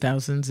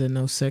 2000s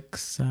in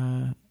 06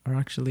 or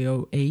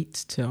actually 08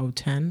 to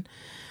 010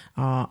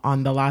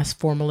 on the last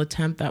formal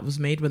attempt that was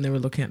made when they were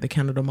looking at the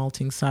Canada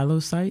Malting Silo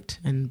site.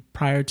 And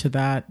prior to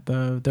that,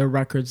 there are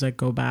records that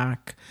go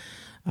back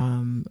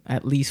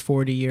at least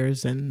 40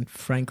 years, and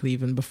frankly,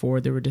 even before,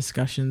 there were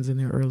discussions in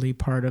the early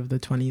part of the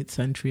 20th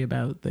century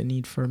about the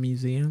need for a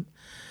museum.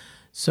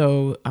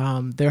 So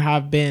there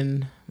have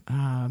been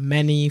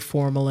many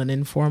formal and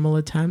informal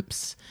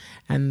attempts,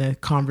 and the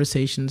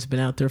conversation's been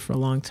out there for a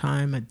long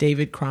time.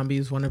 David Crombie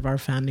is one of our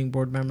founding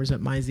board members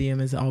at Museum,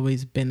 has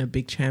always been a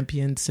big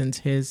champion since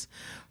his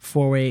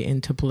foray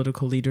into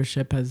political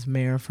leadership as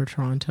mayor for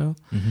Toronto.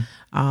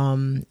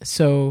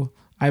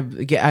 I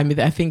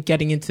think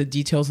getting into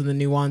details and the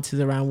nuances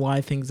around why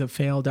things have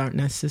failed aren't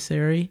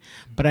necessary,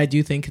 but I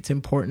do think it's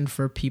important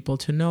for people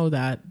to know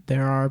that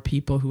there are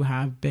people who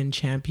have been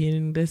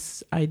championing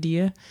this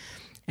idea,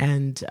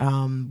 and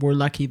we're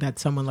lucky that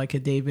someone like a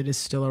David is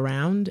still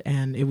around,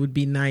 and it would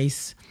be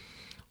nice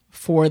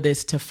for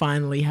this to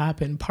finally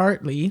happen,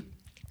 partly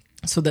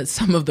so that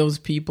some of those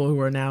people who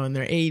are now in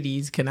their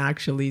 80s can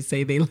actually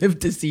say they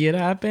lived to see it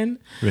happen.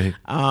 Right.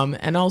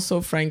 And also,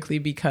 frankly,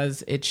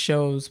 because it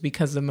shows,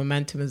 because the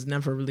momentum has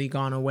never really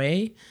gone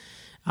away.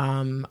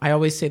 I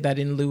always say that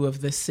in lieu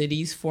of the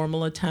city's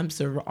formal attempts,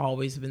 there have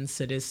always been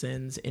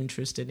citizens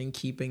interested in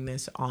keeping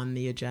this on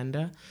the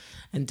agenda.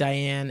 And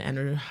Diane and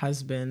her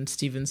husband,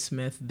 Stephen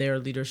Smith, their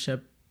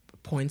leadership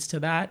points to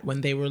that.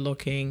 When they were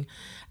looking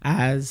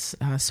as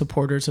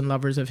supporters and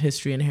lovers of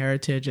history and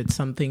heritage, it's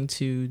something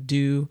to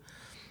do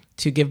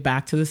to give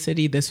back to the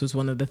city. This was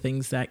one of the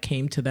things that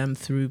came to them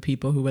through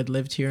people who had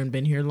lived here and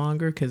been here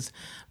longer, because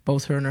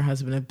both her and her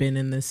husband have been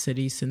in this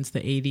city since the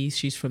 80s.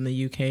 She's from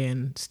the UK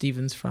and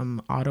Stephen's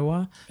from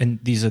Ottawa. And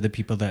these are the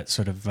people that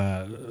sort of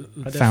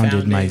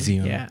founded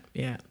Myseum.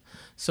 Yeah.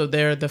 So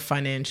they're the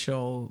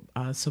financial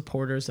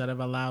supporters that have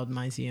allowed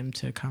Myseum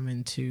to come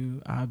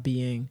into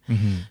being.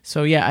 Mm-hmm.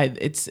 So yeah,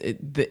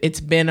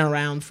 it's been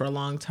around for a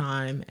long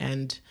time,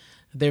 and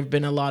there have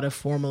been a lot of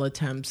formal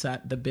attempts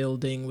at the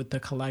building with the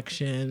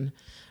collection,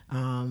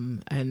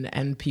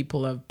 and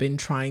people have been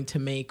trying to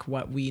make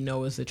what we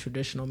know as the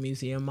traditional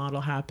museum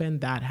model happen.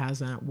 That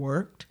hasn't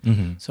worked.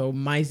 Mm-hmm. So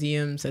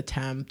Myseum's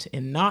attempt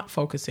in not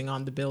focusing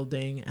on the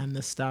building and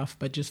the stuff,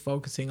 but just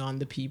focusing on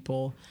the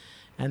people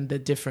and the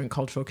different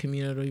cultural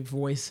community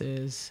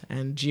voices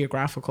and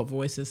geographical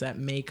voices that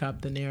make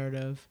up the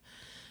narrative,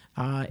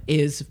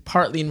 is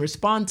partly in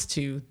response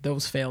to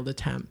those failed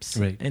attempts.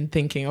 Right. And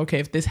thinking, okay,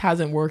 if this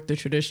hasn't worked the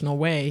traditional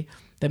way,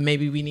 then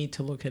maybe we need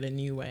to look at a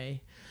new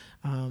way,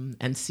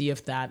 and see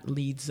if that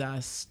leads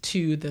us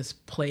to this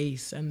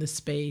place and the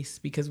space,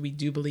 because we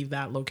do believe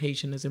that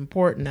location is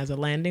important as a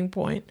landing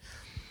point.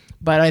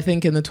 But I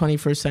think in the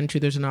 21st century,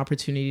 there's an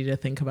opportunity to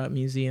think about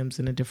museums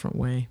in a different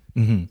way.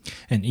 Mm-hmm.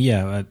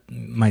 And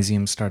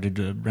Myseum started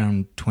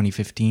around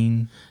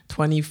 2015.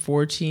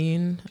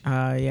 2014,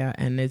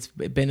 and it's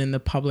been in the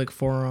public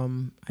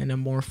forum in a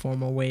more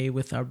formal way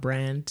with our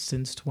brand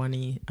since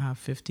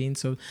 2015.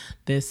 So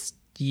this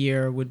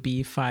year would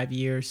be 5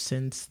 years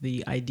since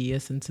the idea,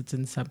 since its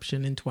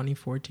inception in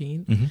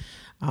 2014.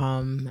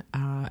 Mm-hmm.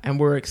 And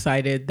we're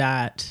excited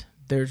that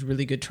there's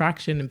really good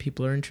traction and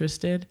people are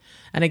interested.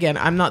 And again,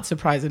 I'm not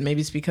surprised, and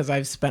maybe it's because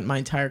I've spent my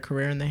entire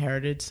career in the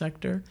heritage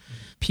sector.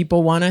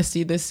 People want to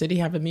see this city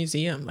have a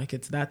museum. Like,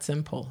 it's that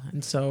simple.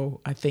 And so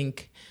I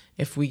think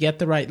if we get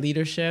the right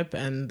leadership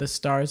and the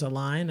stars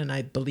align, and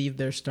I believe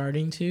they're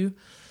starting to,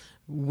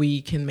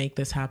 we can make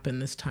this happen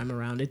this time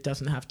around. It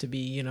doesn't have to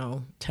be,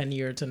 10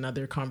 years,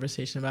 another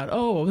conversation about,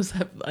 what was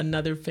that,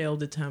 another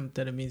failed attempt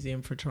at a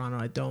museum for Toronto.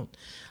 I don't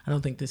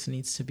think this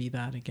needs to be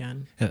that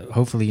again.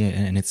 Hopefully,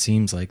 and it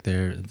seems like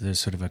there's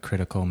sort of a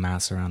critical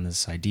mass around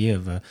this idea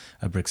of a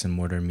bricks and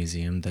mortar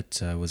museum that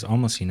was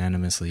almost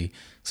unanimously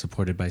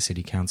supported by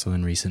City Council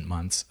in recent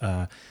months.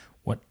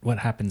 What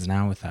happens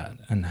now with that,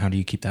 and how do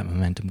you keep that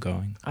momentum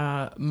going?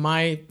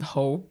 My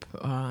hope,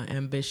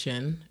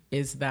 ambition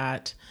is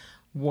that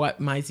what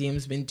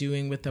Myseum's been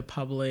doing with the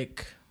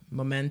public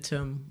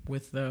momentum,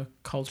 with the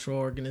cultural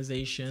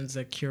organizations,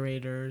 the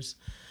curators,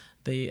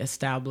 the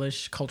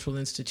established cultural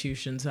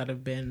institutions that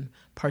have been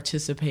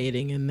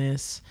participating in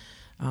this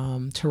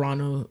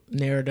Toronto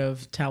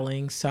narrative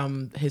telling,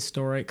 some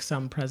historic,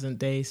 some present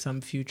day, some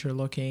future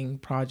looking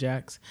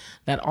projects,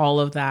 that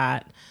all of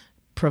that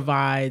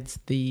provides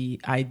the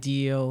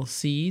ideal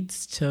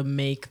seeds to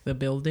make the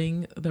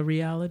building the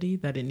reality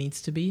that it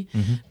needs to be.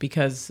 Mm-hmm.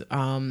 Because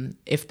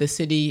if the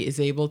city is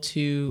able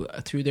to,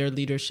 through their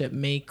leadership,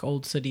 make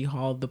Old City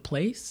Hall the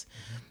place,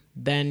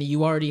 then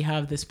you already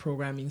have this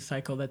programming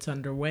cycle that's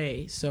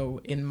underway. So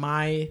in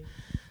my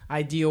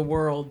ideal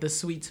world, the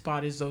sweet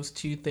spot is those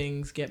two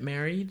things get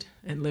married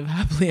and live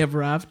happily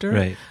ever after.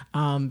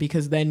 Right.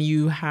 Because then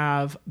you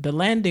have the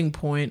landing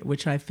point,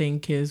 which I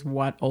think is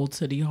what Old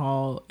City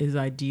Hall is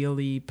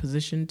ideally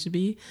positioned to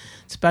be,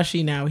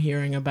 especially now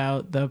hearing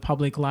about the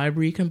public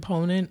library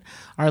component.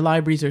 Our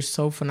libraries are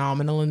so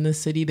phenomenal in this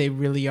city. They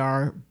really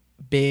are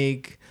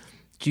big,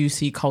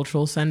 juicy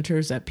cultural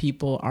centers that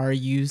people are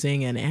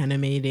using and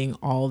animating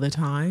all the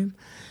time.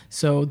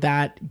 So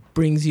that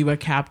brings you a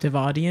captive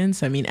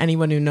audience. I mean,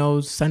 anyone who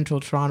knows Central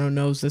Toronto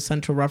knows the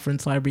Central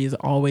Reference Library is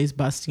always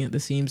busting at the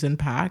seams and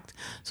packed.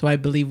 So I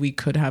believe we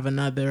could have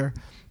another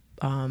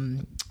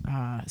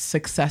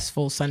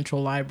successful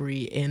Central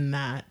Library in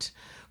that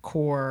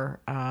core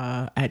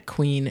at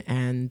Queen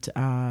and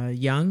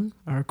Yonge,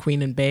 or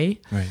Queen and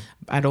Bay, right,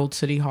 at Old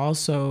City Hall.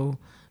 So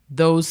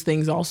those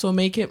things also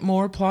make it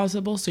more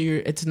plausible. So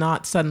it's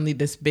not suddenly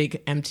this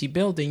big empty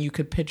building. You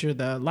could picture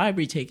the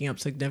library taking up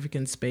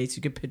significant space.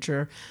 You could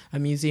picture a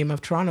Museum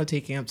of Toronto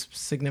taking up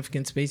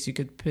significant space. You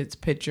could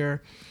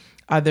picture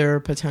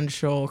other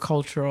potential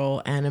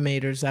cultural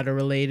animators that are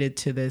related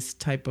to this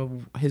type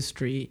of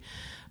history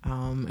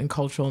and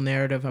cultural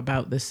narrative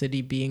about the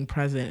city being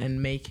present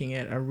and making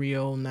it a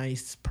real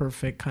nice,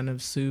 perfect kind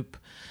of soup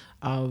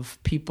of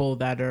people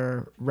that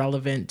are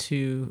relevant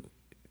to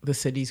the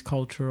city's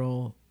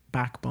cultural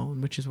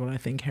backbone, which is what I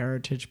think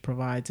heritage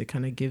provides. It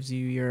kind of gives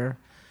you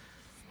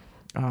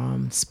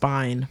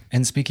spine.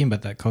 And speaking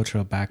about that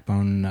cultural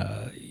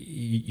backbone,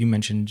 you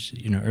mentioned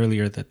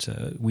earlier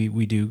that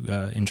we do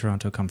in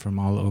Toronto come from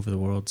all over the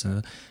world,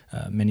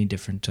 many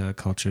different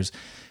cultures.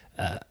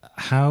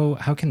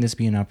 How can this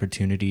be an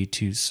opportunity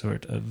to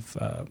sort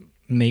of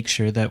make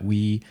sure that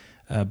we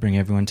bring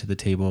everyone to the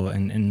table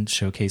and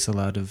showcase a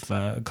lot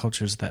of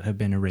cultures that have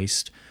been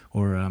erased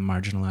or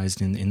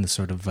marginalized in the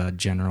sort of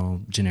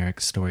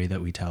generic story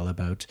that we tell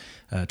about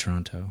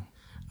Toronto?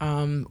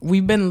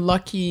 We've been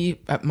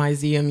lucky at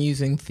Myseum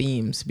using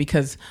themes,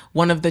 because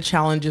one of the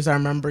challenges I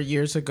remember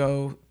years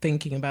ago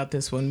thinking about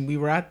this when we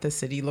were at the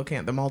city looking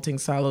at the malting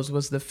silos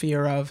was the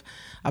fear of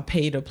a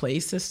pay-to-play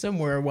system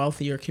where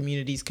wealthier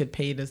communities could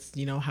pay to,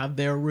 have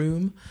their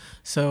room.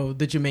 So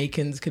the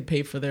Jamaicans could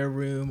pay for their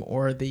room,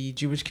 or the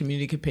Jewish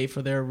community could pay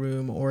for their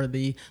room, or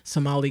the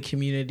Somali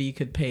community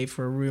could pay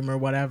for a room or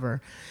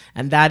whatever.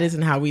 And that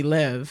isn't how we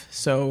live.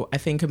 So I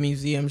think a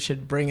museum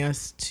should bring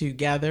us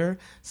together,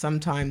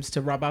 sometimes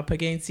to rub up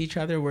against each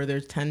other where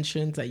there's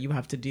tensions that you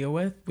have to deal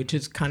with, which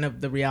is kind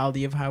of the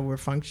reality of how we're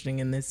functioning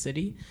in this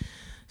city.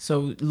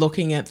 So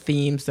looking at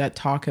themes that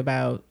talk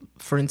about,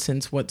 for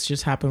instance, what's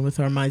just happened with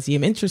our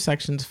Myseum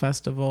Intersections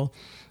Festival,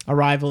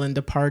 Arrival and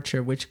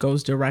Departure, which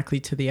goes directly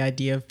to the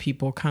idea of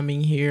people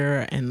coming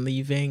here and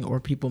leaving, or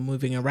people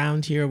moving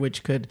around here,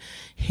 which could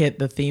hit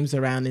the themes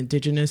around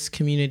Indigenous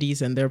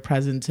communities and their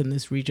presence in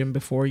this region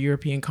before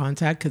European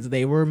contact, because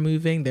they were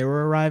moving, they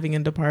were arriving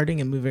and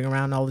departing and moving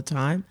around all the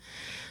time.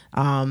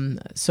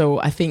 So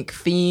I think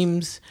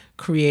themes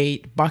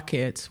create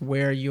buckets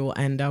where you'll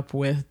end up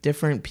with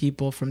different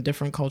people from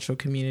different cultural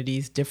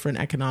communities, different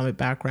economic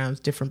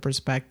backgrounds, different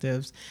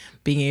perspectives,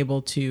 being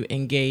able to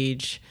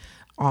engage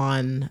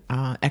on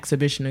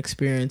exhibition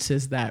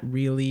experiences that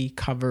really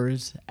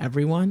covers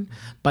everyone,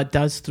 but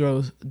does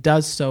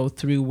so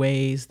through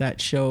ways that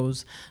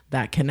shows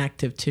that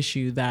connective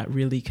tissue that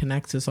really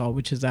connects us all,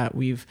 which is that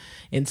we've,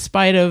 in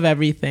spite of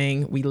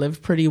everything, we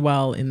live pretty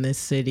well in this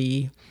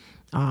city.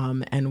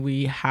 And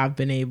we have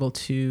been able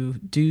to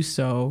do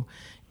so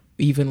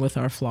even with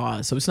our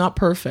flaws. So it's not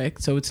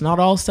perfect. So it's not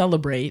all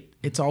celebrate.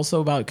 It's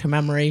also about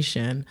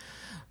commemoration.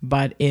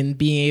 But in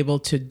being able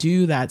to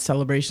do that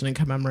celebration and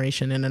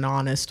commemoration in an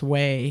honest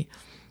way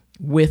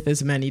with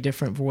as many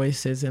different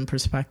voices and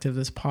perspectives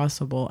as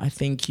possible, I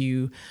think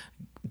you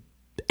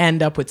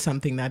end up with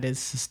something that is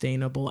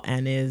sustainable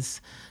and is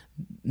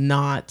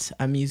not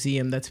a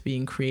museum that's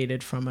being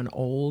created from an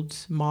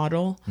old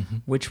model,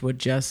 which would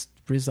just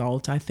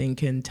result, I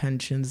think, in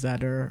tensions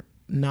that are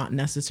not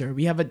necessary.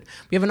 We have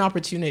an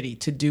opportunity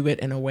to do it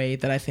in a way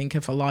that I think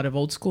if a lot of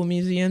old school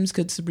museums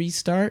could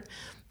restart,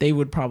 they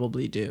would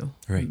probably do.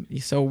 Right.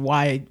 So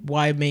why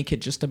make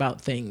it just about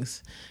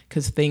things?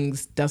 Because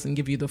things doesn't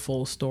give you the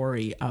full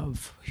story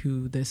of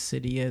who this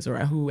city is or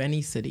who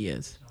any city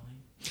is.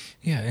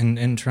 Yeah,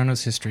 and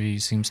Toronto's history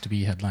seems to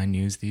be headline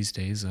news these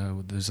days.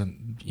 There's a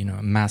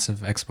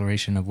massive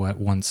exploration of what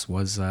once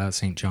was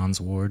St. John's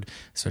Ward,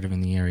 sort of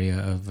in the area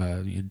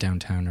of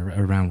downtown or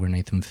around where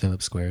Nathan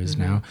Phillips Square is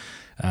now.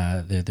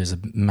 There's a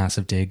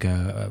massive dig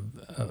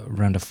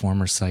around a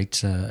former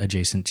site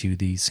adjacent to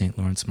the St.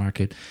 Lawrence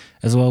Market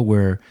as well,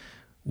 where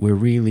we're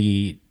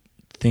really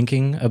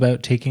thinking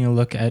about taking a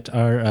look at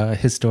our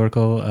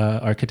historical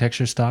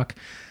architecture stock.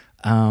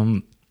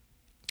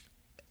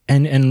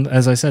 And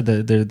as I said,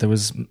 there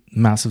was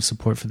massive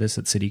support for this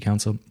at City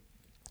Council.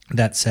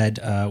 That said,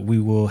 we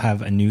will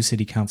have a new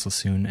City Council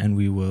soon, and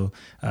we will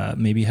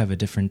maybe have a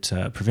different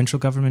provincial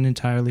government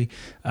entirely.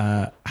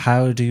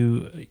 How do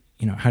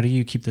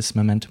you keep this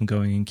momentum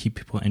going and keep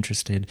people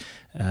interested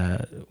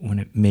when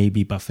it may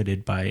be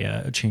buffeted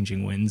by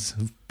changing winds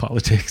of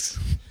politics?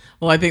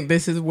 Well, I think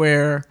this is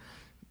where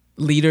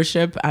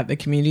leadership at the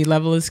community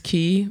level is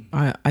key.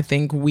 I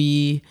think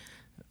we...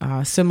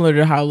 similar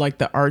to how like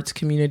the arts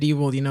community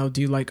will,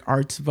 do like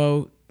arts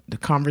vote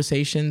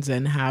conversations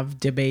and have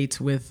debates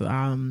with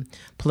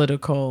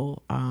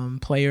political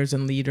players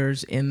and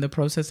leaders in the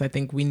process. I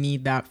think we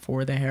need that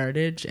for the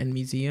heritage and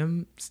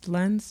museum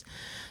lens.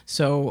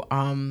 So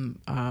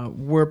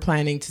we're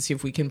planning to see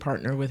if we can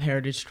partner with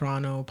Heritage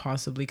Toronto,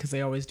 possibly, because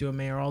they always do a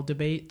mayoral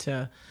debate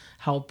to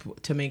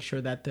help to make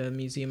sure that the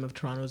Museum of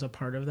Toronto is a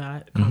part of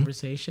that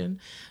conversation.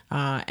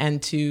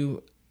 And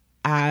to,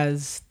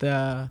 as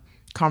the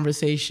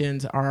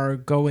conversations are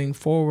going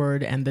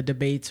forward and the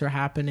debates are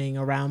happening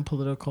around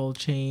political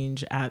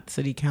change at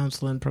City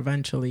Council and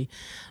provincially,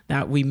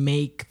 that we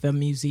make the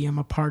museum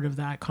a part of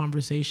that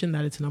conversation,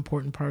 that it's an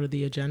important part of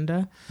the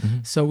agenda.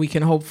 So we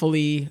can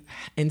hopefully,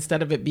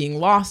 instead of it being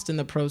lost in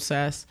the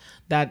process,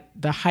 that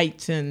the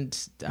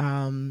heightened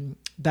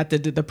that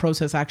the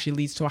process actually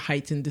leads to a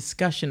heightened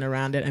discussion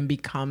around it and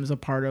becomes a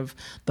part of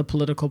the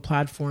political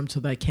platform, so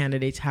that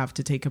candidates have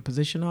to take a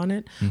position on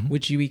it,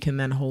 which we can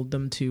then hold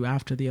them to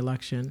after the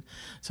election.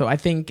 So I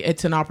think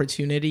it's an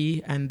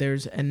opportunity, and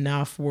there's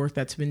enough work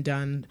that's been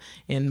done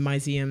in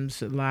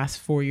Myseum's last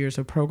 4 years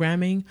of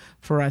programming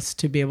for us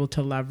to be able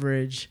to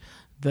leverage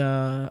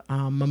the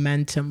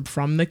momentum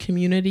from the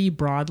community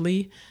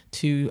broadly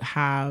to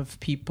have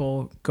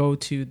people go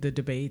to the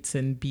debates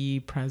and be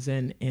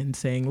present in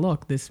saying,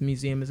 look, this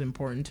museum is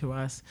important to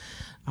us,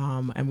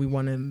 and we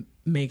want to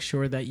make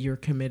sure that you're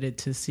committed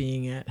to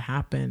seeing it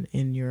happen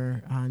in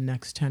your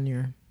next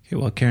tenure. Okay,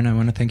 well, Karen, I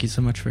want to thank you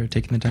so much for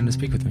taking the time to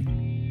speak with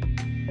me.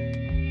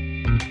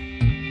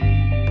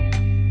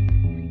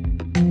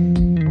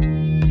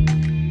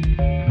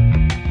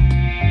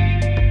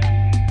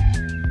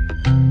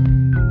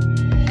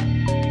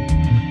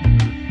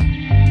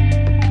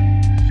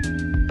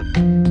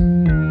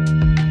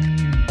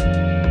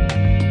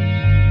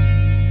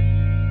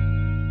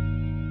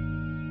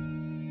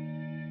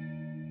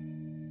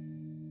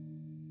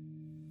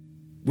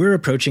 We're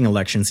approaching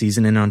election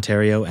season in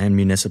Ontario and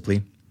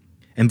municipally,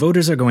 and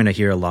voters are going to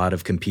hear a lot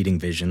of competing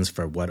visions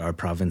for what our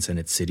province and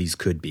its cities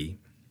could be.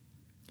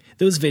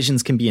 Those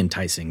visions can be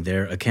enticing.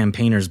 They're a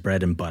campaigner's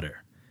bread and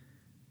butter.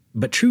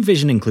 But true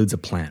vision includes a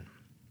plan.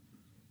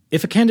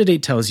 If a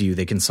candidate tells you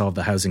they can solve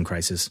the housing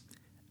crisis,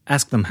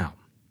 ask them how.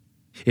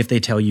 If they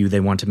tell you they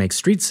want to make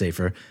streets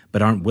safer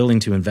but aren't willing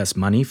to invest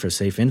money for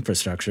safe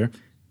infrastructure,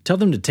 tell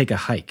them to take a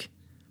hike.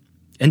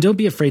 And don't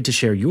be afraid to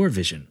share your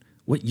vision,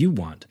 what you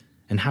want,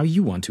 and how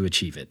you want to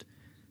achieve it.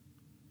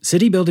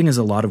 City building is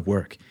a lot of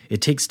work.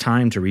 It takes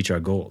time to reach our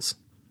goals.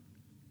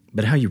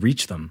 But how you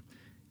reach them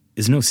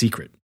is no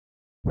secret.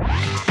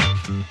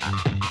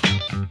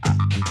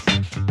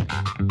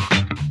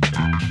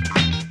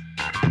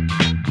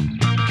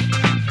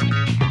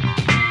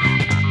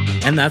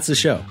 And that's the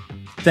show.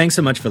 Thanks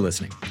so much for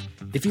listening.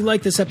 If you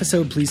like this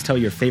episode, please tell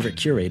your favorite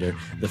curator,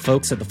 the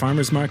folks at the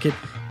Farmers Market,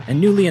 and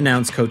newly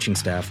announced coaching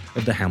staff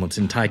of the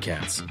Hamilton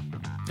Ticats.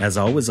 As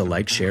always, a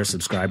like, share,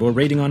 subscribe, or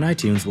rating on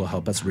iTunes will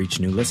help us reach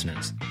new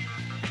listeners.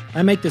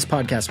 I make this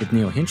podcast with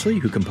Neil Hinchley,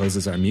 who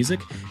composes our music,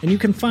 and you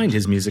can find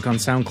his music on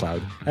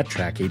SoundCloud at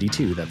Track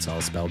 82, that's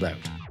all spelled out.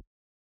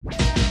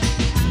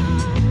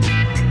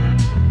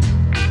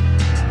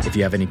 If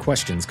you have any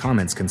questions,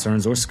 comments,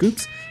 concerns, or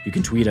scoops, you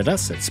can tweet at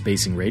us at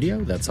Spacing Radio,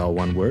 that's all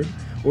one word,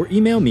 or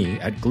email me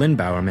at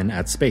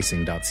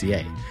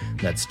glynbowerman@spacing.ca.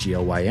 That's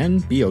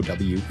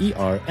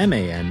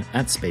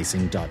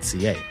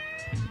glynbowerman@spacing.ca.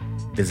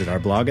 Visit our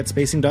blog at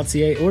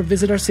spacing.ca or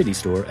visit our city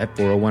store at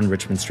 401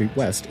 Richmond Street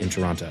West in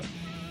Toronto.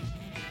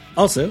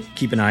 Also,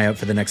 keep an eye out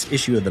for the next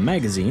issue of the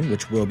magazine,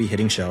 which will be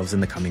hitting shelves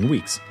in the coming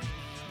weeks.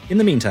 In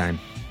the meantime,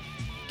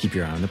 keep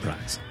your eye on the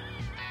prize.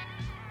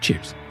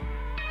 Cheers.